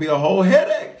is going to be a whole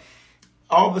headache.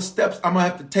 All the steps I'm going to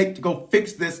have to take to go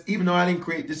fix this, even though I didn't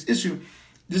create this issue,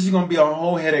 this is going to be a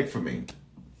whole headache for me.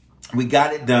 We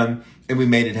got it done and we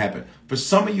made it happen. For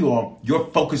some of you all, your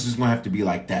focus is going to have to be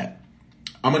like that.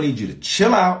 I'm going to need you to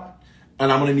chill out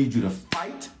and I'm going to need you to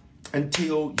fight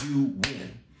until you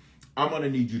win. I'm going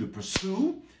to need you to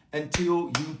pursue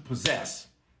until you possess.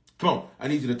 Come on, I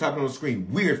need you to type it on the screen,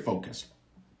 weird focus.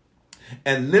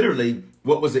 And literally,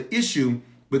 what was an issue,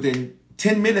 within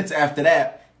 10 minutes after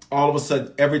that, all of a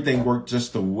sudden, everything worked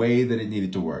just the way that it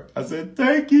needed to work. I said,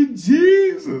 thank you,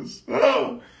 Jesus.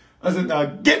 Oh. I said, now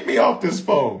get me off this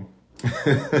phone.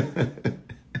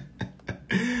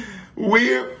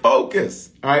 Weird focus.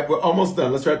 All right, we're almost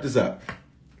done. Let's wrap this up.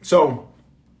 So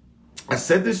I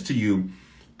said this to you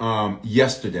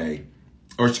yesterday.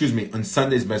 On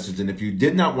Sunday's message. And if you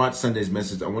did not watch Sunday's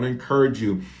message, I want to encourage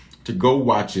you to go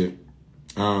watch it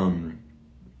because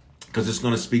it's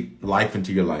going to speak life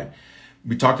into your life.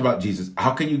 We talked about Jesus. How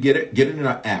can you get it? Get it in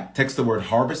our app. Text the word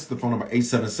harvest, the phone number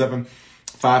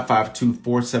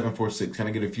 877-552-4746. Can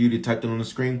I get a few to type it on the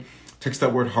screen? Text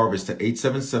that word harvest to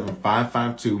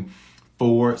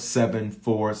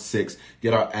 877-552-4746.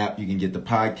 Get our app. You can get the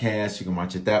podcast. You can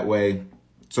watch it that way.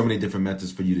 So many different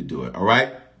methods for you to do it. All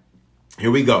right. Here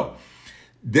we go.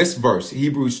 This verse,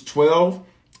 Hebrews 12,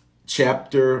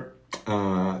 chapter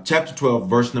 12,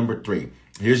 verse number 3.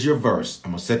 Here's your verse.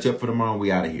 I'm going to set you up for tomorrow and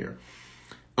we out of here.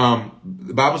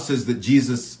 The Bible says that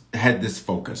Jesus had this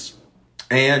focus.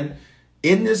 And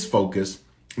in this focus,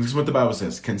 this is what the Bible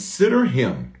says. Consider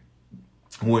him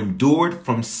who endured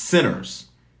from sinners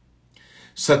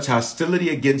such hostility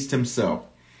against himself,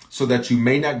 so that you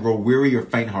may not grow weary or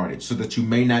faint-hearted, so that you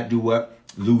may not do what?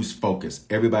 Lose focus.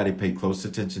 Everybody pay close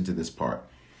attention to this part.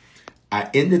 I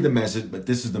ended the message, but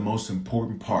this is the most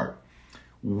important part.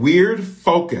 Weird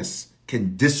focus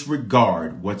can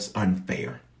disregard what's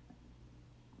unfair.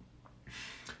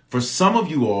 For some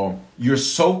of you all, you're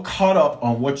so caught up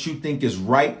on what you think is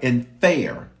right and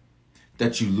fair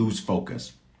that you lose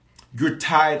focus. You're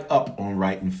tied up on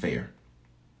right and fair.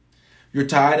 You're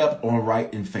tied up on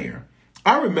right and fair.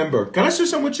 I remember, can I share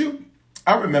something with you?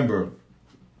 I remember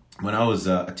when I was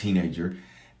a teenager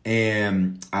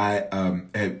and I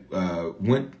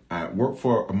worked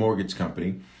for a mortgage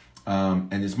company.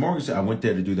 And this mortgage, I went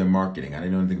there to do their marketing. I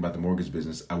didn't know anything about the mortgage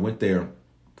business. I went there.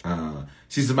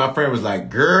 She said, my friend was like,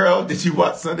 girl, did you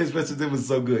watch Sunday's message? It was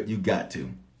so good. You got to.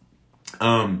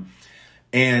 And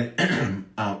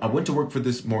I went to work for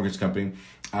this mortgage company.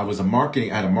 I had a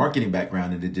marketing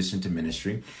background in addition to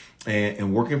ministry.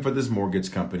 And working for this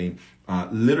mortgage company,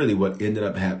 literally what ended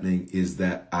up happening is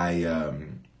that I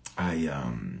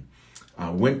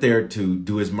went there to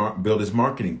build his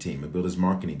marketing team and build his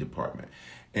marketing department.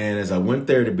 And as I went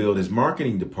there to build his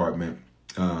marketing department,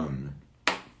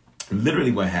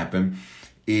 literally what happened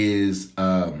is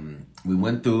we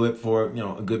went through it for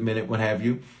a good minute, what have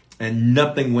you, and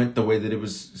nothing went the way that it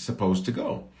was supposed to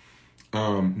go.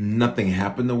 Nothing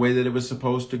happened the way that it was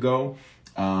supposed to go.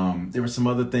 There were some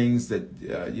other things that,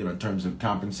 in terms of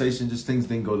compensation, just things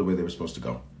didn't go the way they were supposed to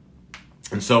go.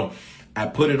 And so I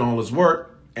put in all his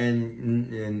work.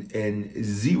 and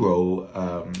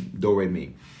zero do re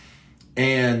mi.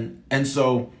 And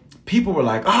so people were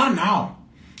like, oh no.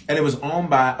 And it was owned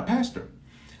by a pastor.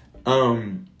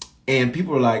 And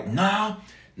people were like, no.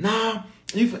 And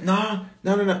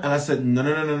I said,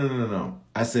 no.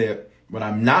 I said, what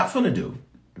I'm not going to do,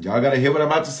 y'all got to hear what I'm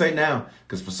about to say now,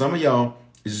 because for some of y'all,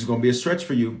 this is going to be a stretch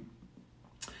for you.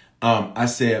 I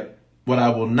said, what I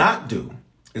will not do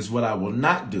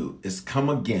is come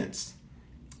against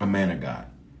a man of God.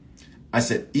 I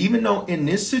said, even though in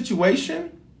this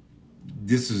situation,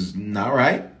 this is not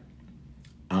right.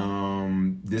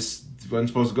 This wasn't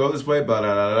supposed to go this way,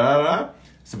 but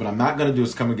so what I'm not going to do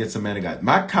is come against a man of God.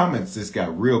 My comments just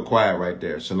got real quiet right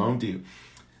there. Shalom to you.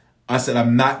 I said,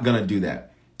 I'm not going to do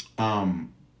that.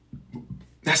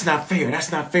 That's not fair.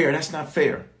 That's not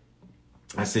fair.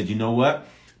 I said, you know what?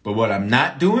 But what I'm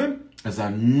not doing is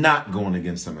I'm not going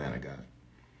against a man of God.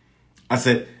 I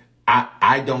said,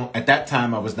 I don't, at that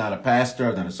time, I was not a pastor. I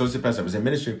was not an associate pastor. I was in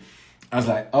ministry. I was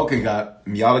like, okay, God,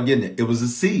 y'all are getting it. It was a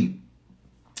seed.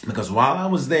 Because while I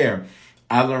was there,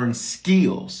 I learned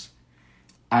skills.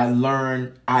 I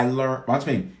learned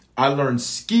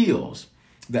skills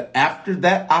that after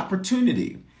that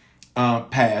opportunity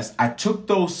passed, I took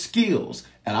those skills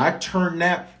and I turned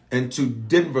that into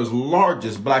Denver's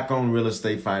largest black-owned real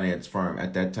estate finance firm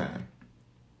at that time.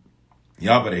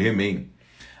 Y'all better hear me.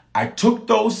 I took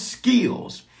those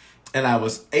skills and I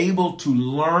was able to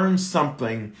learn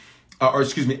something,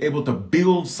 able to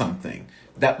build something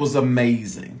that was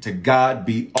amazing. To God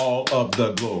be all of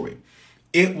the glory.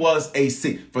 It was a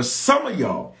seed. For some of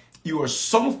y'all, you are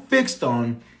so fixed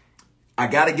on, I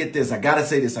got to get this. I got to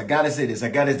say this. I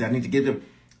need to get them.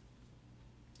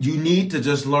 You need to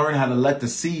just learn how to let the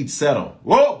seed settle.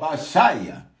 Whoa,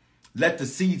 Bashaya. Let the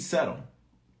seed settle.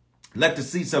 Let the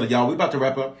seed settle. Y'all, we about to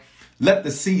wrap up. Let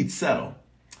the seed settle.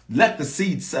 Let the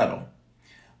seed settle.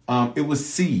 It was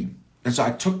seed. And so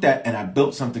I took that and I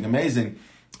built something amazing.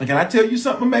 And can I tell you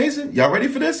something amazing? Y'all ready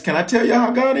for this? Can I tell you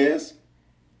how God is?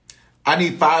 I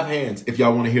need 5 hands if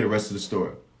y'all want to hear the rest of the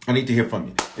story. I need to hear from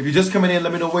you. If you're just coming in,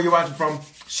 let me know where you're watching from.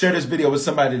 Share this video with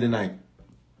somebody tonight.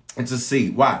 It's a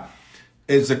seed. Why?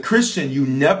 As a Christian, you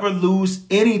never lose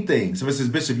anything. Somebody says,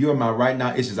 Bishop, you are my right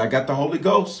now issues. I got the Holy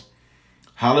Ghost.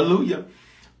 Hallelujah.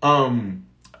 Listen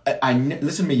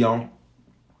to me, y'all.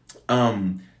 Let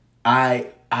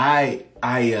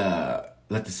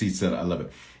the seed settle. I love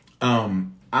it.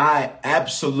 I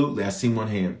seen one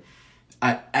hand.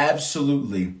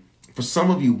 For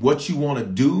some of you, what you want to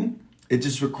do, it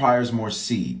just requires more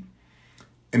seed.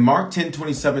 In Mark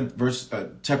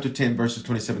 10:27, chapter 10, verses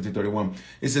 27 through 31,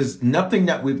 it says, nothing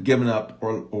that we've given up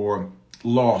or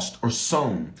lost or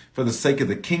sown for the sake of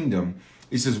the kingdom,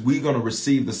 he says, we're going to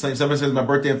receive the same. Somebody says, my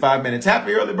birthday in 5 minutes.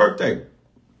 Happy early birthday.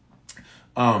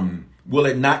 Will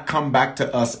it not come back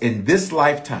to us in this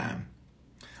lifetime,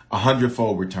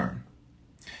 100-fold return?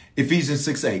 Ephesians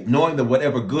 6:8, knowing that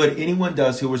whatever good anyone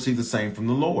does, he'll receive the same from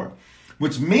the Lord,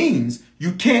 which means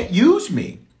you can't use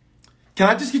me. Can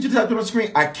I just get you to type on the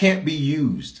screen? I can't be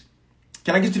used.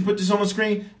 Can I get you to put this on the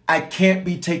screen? I can't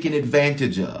be taken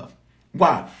advantage of.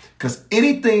 Why? Because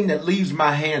anything that leaves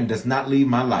my hand does not leave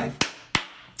my life.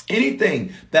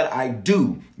 Anything that I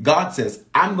do, God says,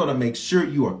 I'm going to make sure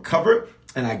you are covered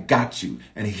and I got you.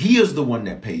 And he is the one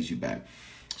that pays you back.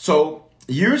 So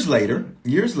years later,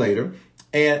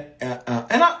 and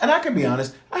I can be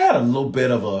honest, I had a little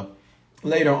bit of a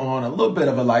like,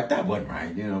 that wasn't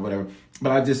right, whatever.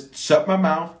 But I just shut my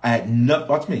mouth. I had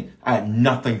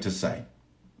nothing to say.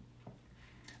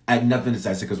 I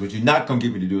said, because what you're not going to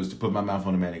get me to do is to put my mouth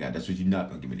on the man of God. That's what you're not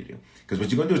going to get me to do. Because what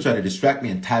you're going to do is try to distract me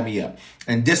and tie me up.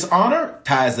 And dishonor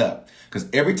ties up. Because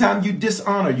every time you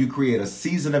dishonor, you create a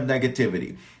season of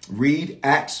negativity. Read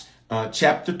Acts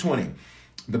chapter 20.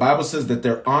 The Bible says that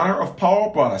their honor of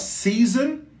Paul brought a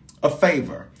season of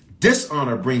favor.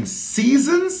 Dishonor brings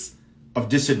seasons of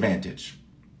disadvantage.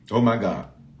 Oh my God.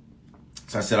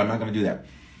 So I said, I'm not going to do that.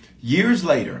 Years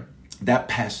later, that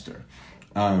pastor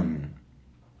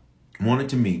wanted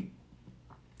to meet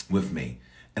with me.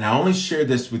 And I only share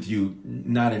this with you,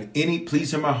 not in any,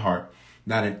 please in my heart,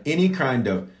 not in any kind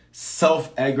of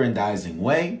self-aggrandizing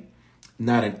way,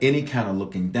 not in any kind of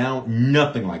looking down,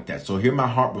 nothing like that. So hear my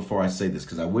heart before I say this,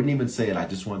 because I wouldn't even say it. I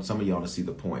just want some of y'all to see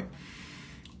the point.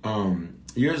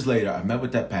 Years later, I met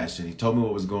with that pastor. He told me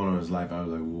what was going on in his life. I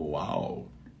was like, wow.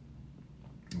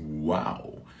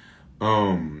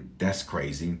 That's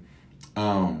crazy.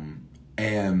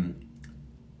 And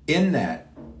in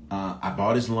that, I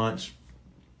bought his lunch.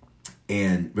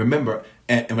 And remember,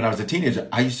 and when I was a teenager,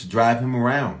 I used to drive him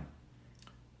around,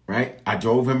 right? I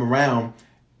drove him around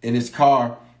in his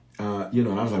car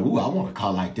I was like, ooh, I want a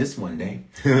car like this one day.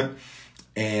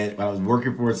 And I was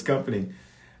working for his company.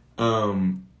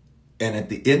 And at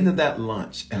the end of that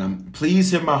lunch, and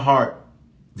please hear my heart.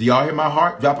 Do y'all hear my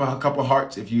heart? Drop a couple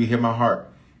hearts if you hear my heart.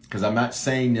 Because I'm not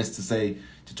saying this to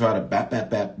try to bap,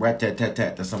 rat, tat, tat,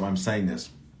 tat. That's why I'm saying this.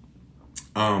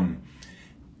 And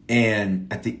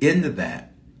at the end of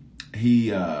that,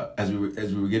 he, as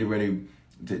we were getting ready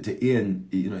to end,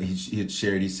 he had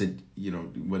shared, he said,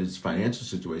 what his financial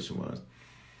situation was.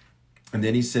 And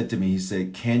then he said to me, he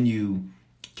said, can you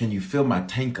fill my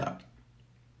tank up?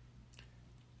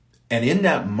 And in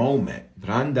that moment,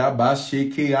 in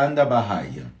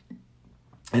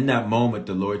that moment,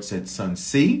 the Lord said, son,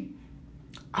 see,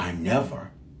 I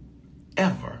never,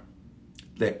 ever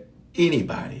let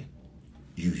anybody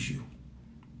use you.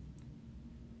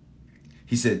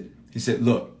 He said,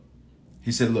 look,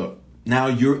 now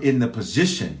you're in the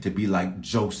position to be like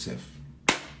Joseph.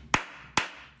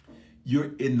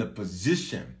 You're in the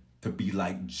position to be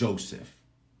like Joseph.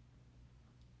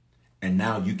 And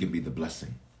now you can be the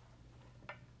blessing.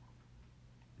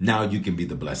 Now you can be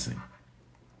the blessing.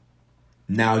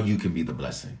 Now you can be the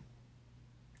blessing.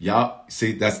 Y'all,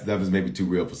 see, that was maybe too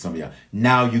real for some of y'all.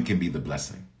 Now you can be the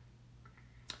blessing.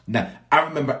 Now, I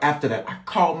remember after that, I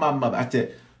called my mother. I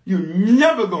said, you're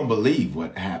never going to believe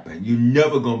what happened. You're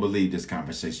never going to believe this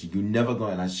conversation. You're never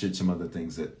going, and I shared some other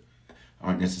things that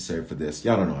aren't necessary for this.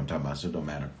 Y'all don't know what I'm talking about, so it don't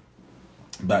matter.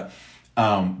 But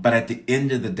at the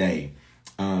end of the day,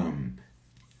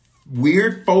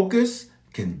 weird focus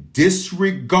can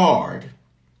disregard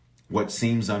what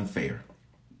seems unfair.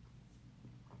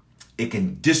 It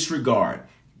can disregard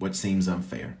what seems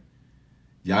unfair.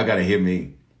 Y'all got to hear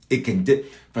me. It can,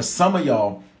 for some of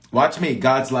y'all, watch me.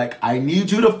 God's like, I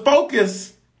need you to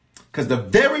focus, because the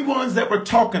very ones that were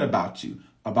talking about you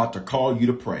about to call you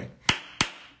to pray.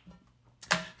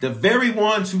 The very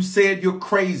ones who said you're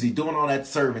crazy, doing all that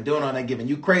serving, doing all that giving,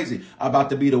 you crazy, about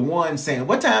to be the ones saying,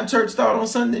 what time church start on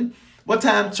Sunday? What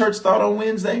time church start on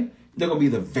Wednesday? They're going to be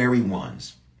the very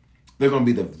ones. They're going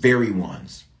to be the very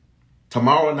ones.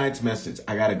 Tomorrow night's message,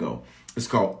 I got to go. It's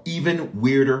called Even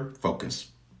Weirder Focus.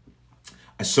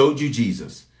 I showed you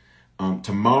Jesus.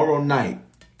 Tomorrow night,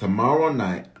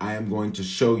 I am going to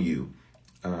show you,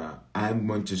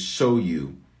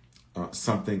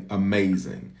 something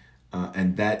amazing.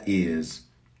 And that is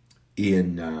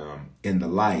in the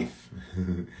life,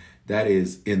 that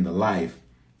is in the life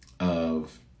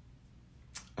of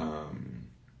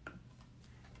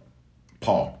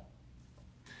Paul.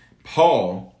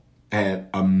 Paul had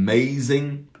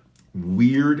amazing,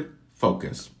 weird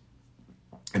focus.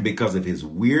 And because of his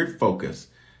weird focus,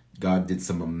 God did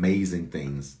some amazing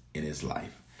things in his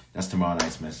life. That's tomorrow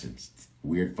night's message.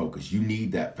 Weird focus. You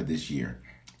need that for this year.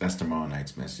 That's tomorrow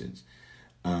night's message.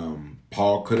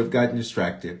 Paul could have gotten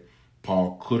distracted.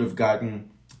 Paul could have gotten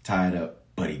tied up,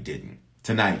 but he didn't.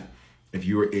 Tonight, if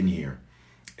you are in here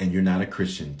and you're not a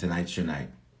Christian, tonight's your night.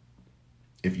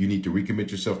 If you need to recommit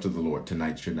yourself to the Lord,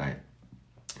 tonight's your night.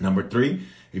 Number 3,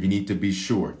 if you need to be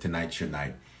sure, tonight's your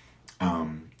night.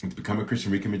 To become a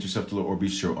Christian, recommit yourself to the Lord, or be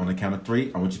sure. On the count of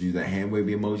 3, I want you to do that hand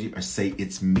wavy emoji or say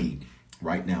it's me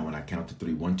right now. When I count to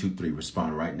 3, 1, 2, 3,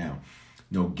 respond right now.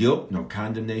 No guilt, no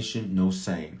condemnation, no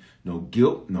shame. No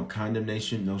guilt, no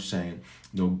condemnation, no shame.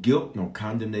 No guilt, no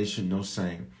condemnation, no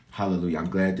shame. Hallelujah.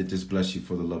 I'm glad that this blessed you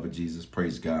for the love of Jesus.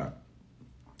 Praise God.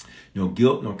 No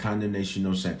guilt, no condemnation,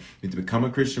 no shame. You need to become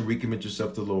a Christian, recommit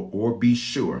yourself to the Lord, or be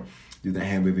sure. Do the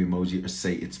hand waving emoji or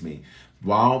say it's me.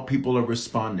 While people are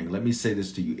responding, let me say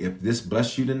this to you. If this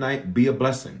blessed you tonight, be a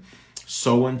blessing.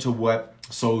 Sow into what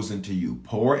sows into you.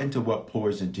 Pour into what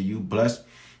pours into you. Bless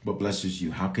what blesses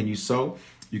you. How can you sow?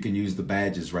 You can use the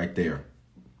badges right there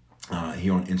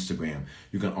here on Instagram.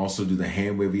 You can also do the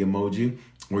hand wavy emoji,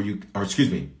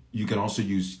 you can also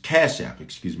use Cash App,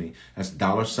 That's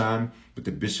 $ with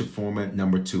the Bishop Foreman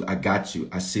number 2. I got you.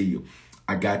 I see you.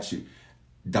 I got you.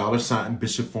 $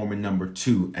 Bishop Foreman number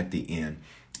 2 at the end.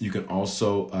 You can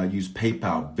also use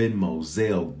PayPal, Venmo,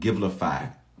 Zelle,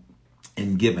 Givelify,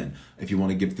 and Given. If you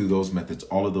want to give through those methods,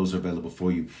 all of those are available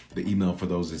for you. The email for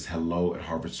those is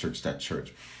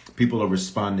hello@harvardchurch.church. People are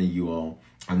responding, you all.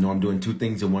 I know I'm doing 2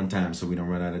 things at one time, so we don't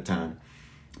run out of time.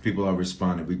 People are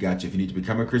responding. We got you. If you need to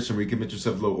become a Christian, recommit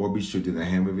yourself to the Lord, or be sure to do the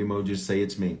hand wave emoji, say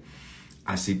it's me.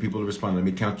 I see people responding. Let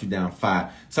me count you down.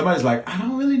 5. Somebody's like, I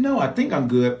don't really know. I think I'm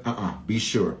good. Be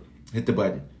sure. Hit the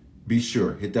button. Be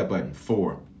sure. Hit that button.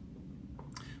 4.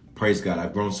 Praise God.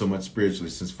 I've grown so much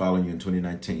spiritually since following you in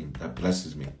 2019. That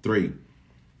blesses me. 3.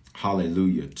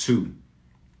 Hallelujah. 2.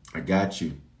 I got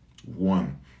you.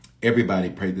 1.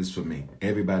 Everybody pray this for me.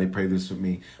 Everybody pray this for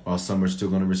me while some are still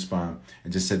going to respond.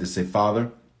 And just say,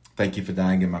 Father, Thank you for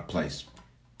dying in my place.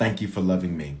 Thank you for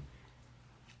loving me.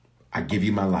 I give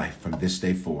you my life from this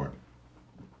day forward.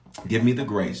 Give me the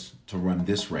grace to run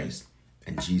this race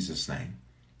in Jesus' name.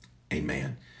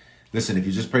 Amen. Listen, if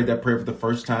you just prayed that prayer for the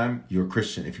first time, you're a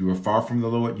Christian. If you were far from the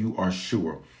Lord, you are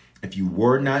sure. If you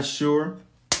were not sure,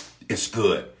 it's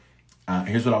good.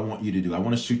 Here's what I want you to do. I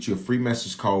want to shoot you a free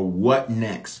message called What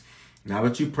Next? Now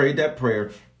that you've prayed that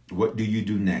prayer, what do you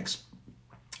do next?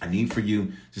 I need for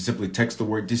you to simply text the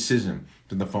word decision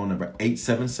to the phone number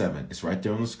 877. It's right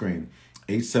there on the screen.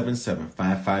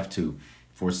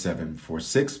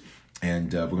 877-552-4746.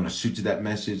 And we're going to shoot you that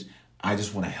message. I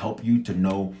just want to help you to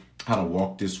know how to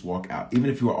walk this walk out.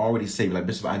 Even if you are already saved, like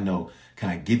Bishop, I know,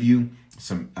 can I give you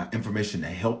some information to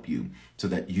help you so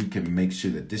that you can make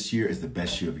sure that this year is the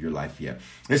best year of your life yet.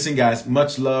 Listen, guys,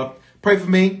 much love. Pray for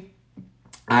me.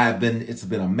 It's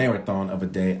been a marathon of a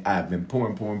day. I've been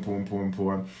pouring.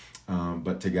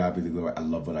 But to God be the glory. I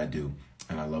love what I do,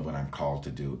 and I love what I'm called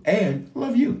to do. And I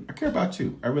love you. I care about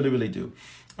you. I really, really do.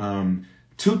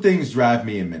 Two things drive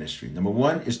me in ministry. Number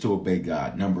one is to obey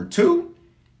God. Number two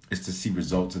is to see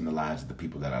results in the lives of the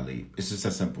people that I lead. It's just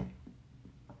that simple.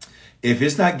 If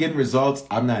it's not getting results,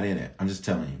 I'm not in it. I'm just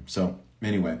telling you. So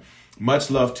anyway,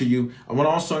 much love to you. I want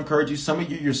to also encourage you. Some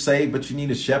of you, you're saved, but you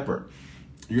need a shepherd.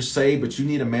 You're saved, but you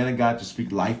need a man of God to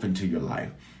speak life into your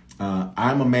life.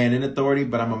 I'm a man in authority,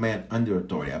 but I'm a man under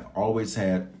authority. I've always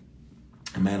had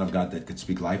a man of God that could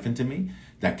speak life into me,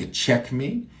 that could check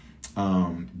me,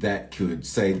 that could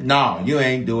say, no, you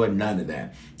ain't doing none of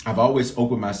that. I've always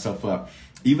opened myself up,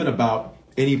 even about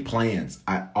any plans.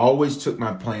 I always took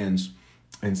my plans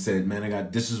and said, man, I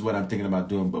got, this is what I'm thinking about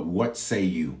doing, but what say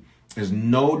you? There's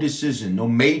no decision, no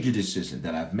major decision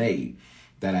that I've made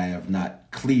that I have not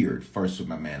cleared first with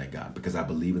my man of God, because I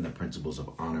believe in the principles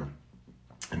of honor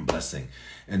and blessing.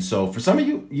 And so for some of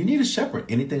you, you need a shepherd.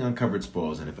 Anything uncovered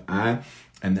spoils. And if I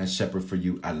am that shepherd for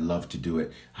you, I love to do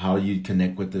it. How you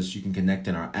connect with us, you can connect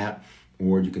in our app,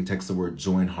 or you can text the word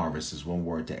Join Harvest is one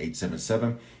word to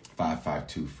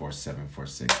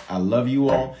 877-552-4746. I love you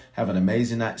all. Have an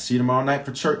amazing night. See you tomorrow night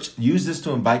for church. Use this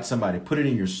to invite somebody. Put it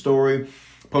in your story.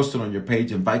 Post it on your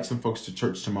page. Invite some folks to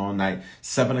church tomorrow night,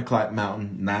 7 o'clock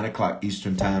Mountain, 9 o'clock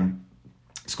Eastern time.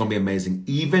 It's going to be amazing.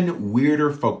 Even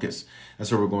weirder focus.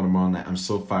 That's where we're going tomorrow night. I'm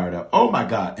so fired up. Oh my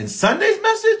God. And Sunday's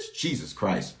message? Jesus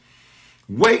Christ.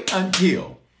 Wait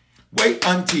until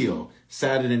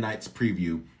Saturday night's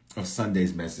preview of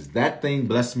Sunday's message. That thing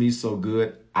blessed me so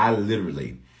good. I worked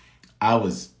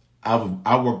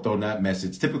on that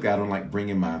message. Typically, I don't like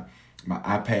bringing my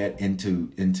iPad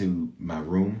into my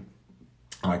room.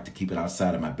 I like to keep it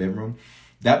outside of my bedroom.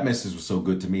 That message was so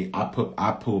good to me. I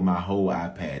pulled my whole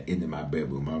iPad into my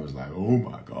bedroom. I was like, oh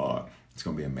my God, it's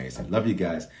going to be amazing. Love you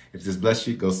guys. If this blessed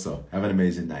you, go so. Have an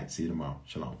amazing night. See you tomorrow.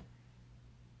 Shalom.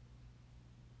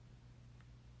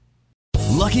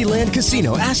 Lucky Land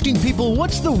Casino, asking people,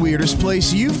 what's the weirdest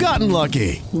place you've gotten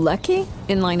lucky? Lucky?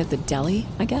 In line at the deli,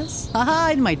 I guess?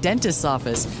 Aha, in my dentist's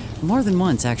office. More than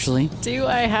once, actually. Do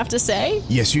I have to say?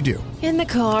 Yes, you do. In the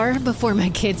car before my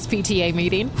kids' PTA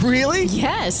meeting. Really?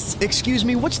 Yes. Excuse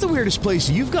me, what's the weirdest place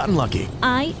you've gotten lucky?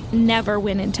 I never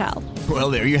win and tell.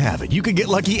 Well, there you have it. You can get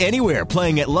lucky anywhere,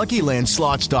 playing at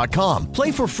LuckyLandSlots.com.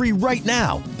 Play for free right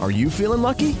now. Are you feeling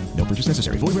lucky? No purchase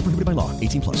necessary. Void where prohibited by law.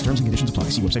 18+. Terms and conditions apply.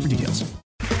 See website for details.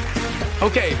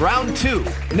 Okay, round two.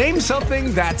 Name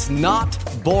something that's not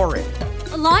boring.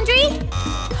 A laundry?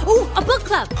 Ooh, a book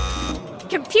club.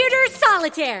 Computer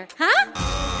solitaire, huh?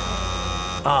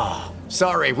 Ah,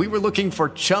 sorry, we were looking for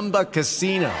Chumba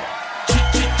Casino.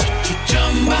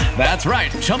 That's right,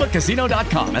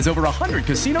 ChumbaCasino.com has over 100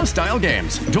 casino-style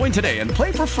games. Join today and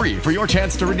play for free for your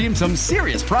chance to redeem some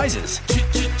serious prizes.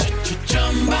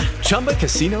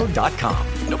 ChumbaCasino.com.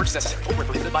 No purchase necessary. Void where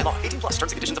prohibited by law. 18+. Terms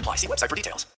and conditions apply. See website for details.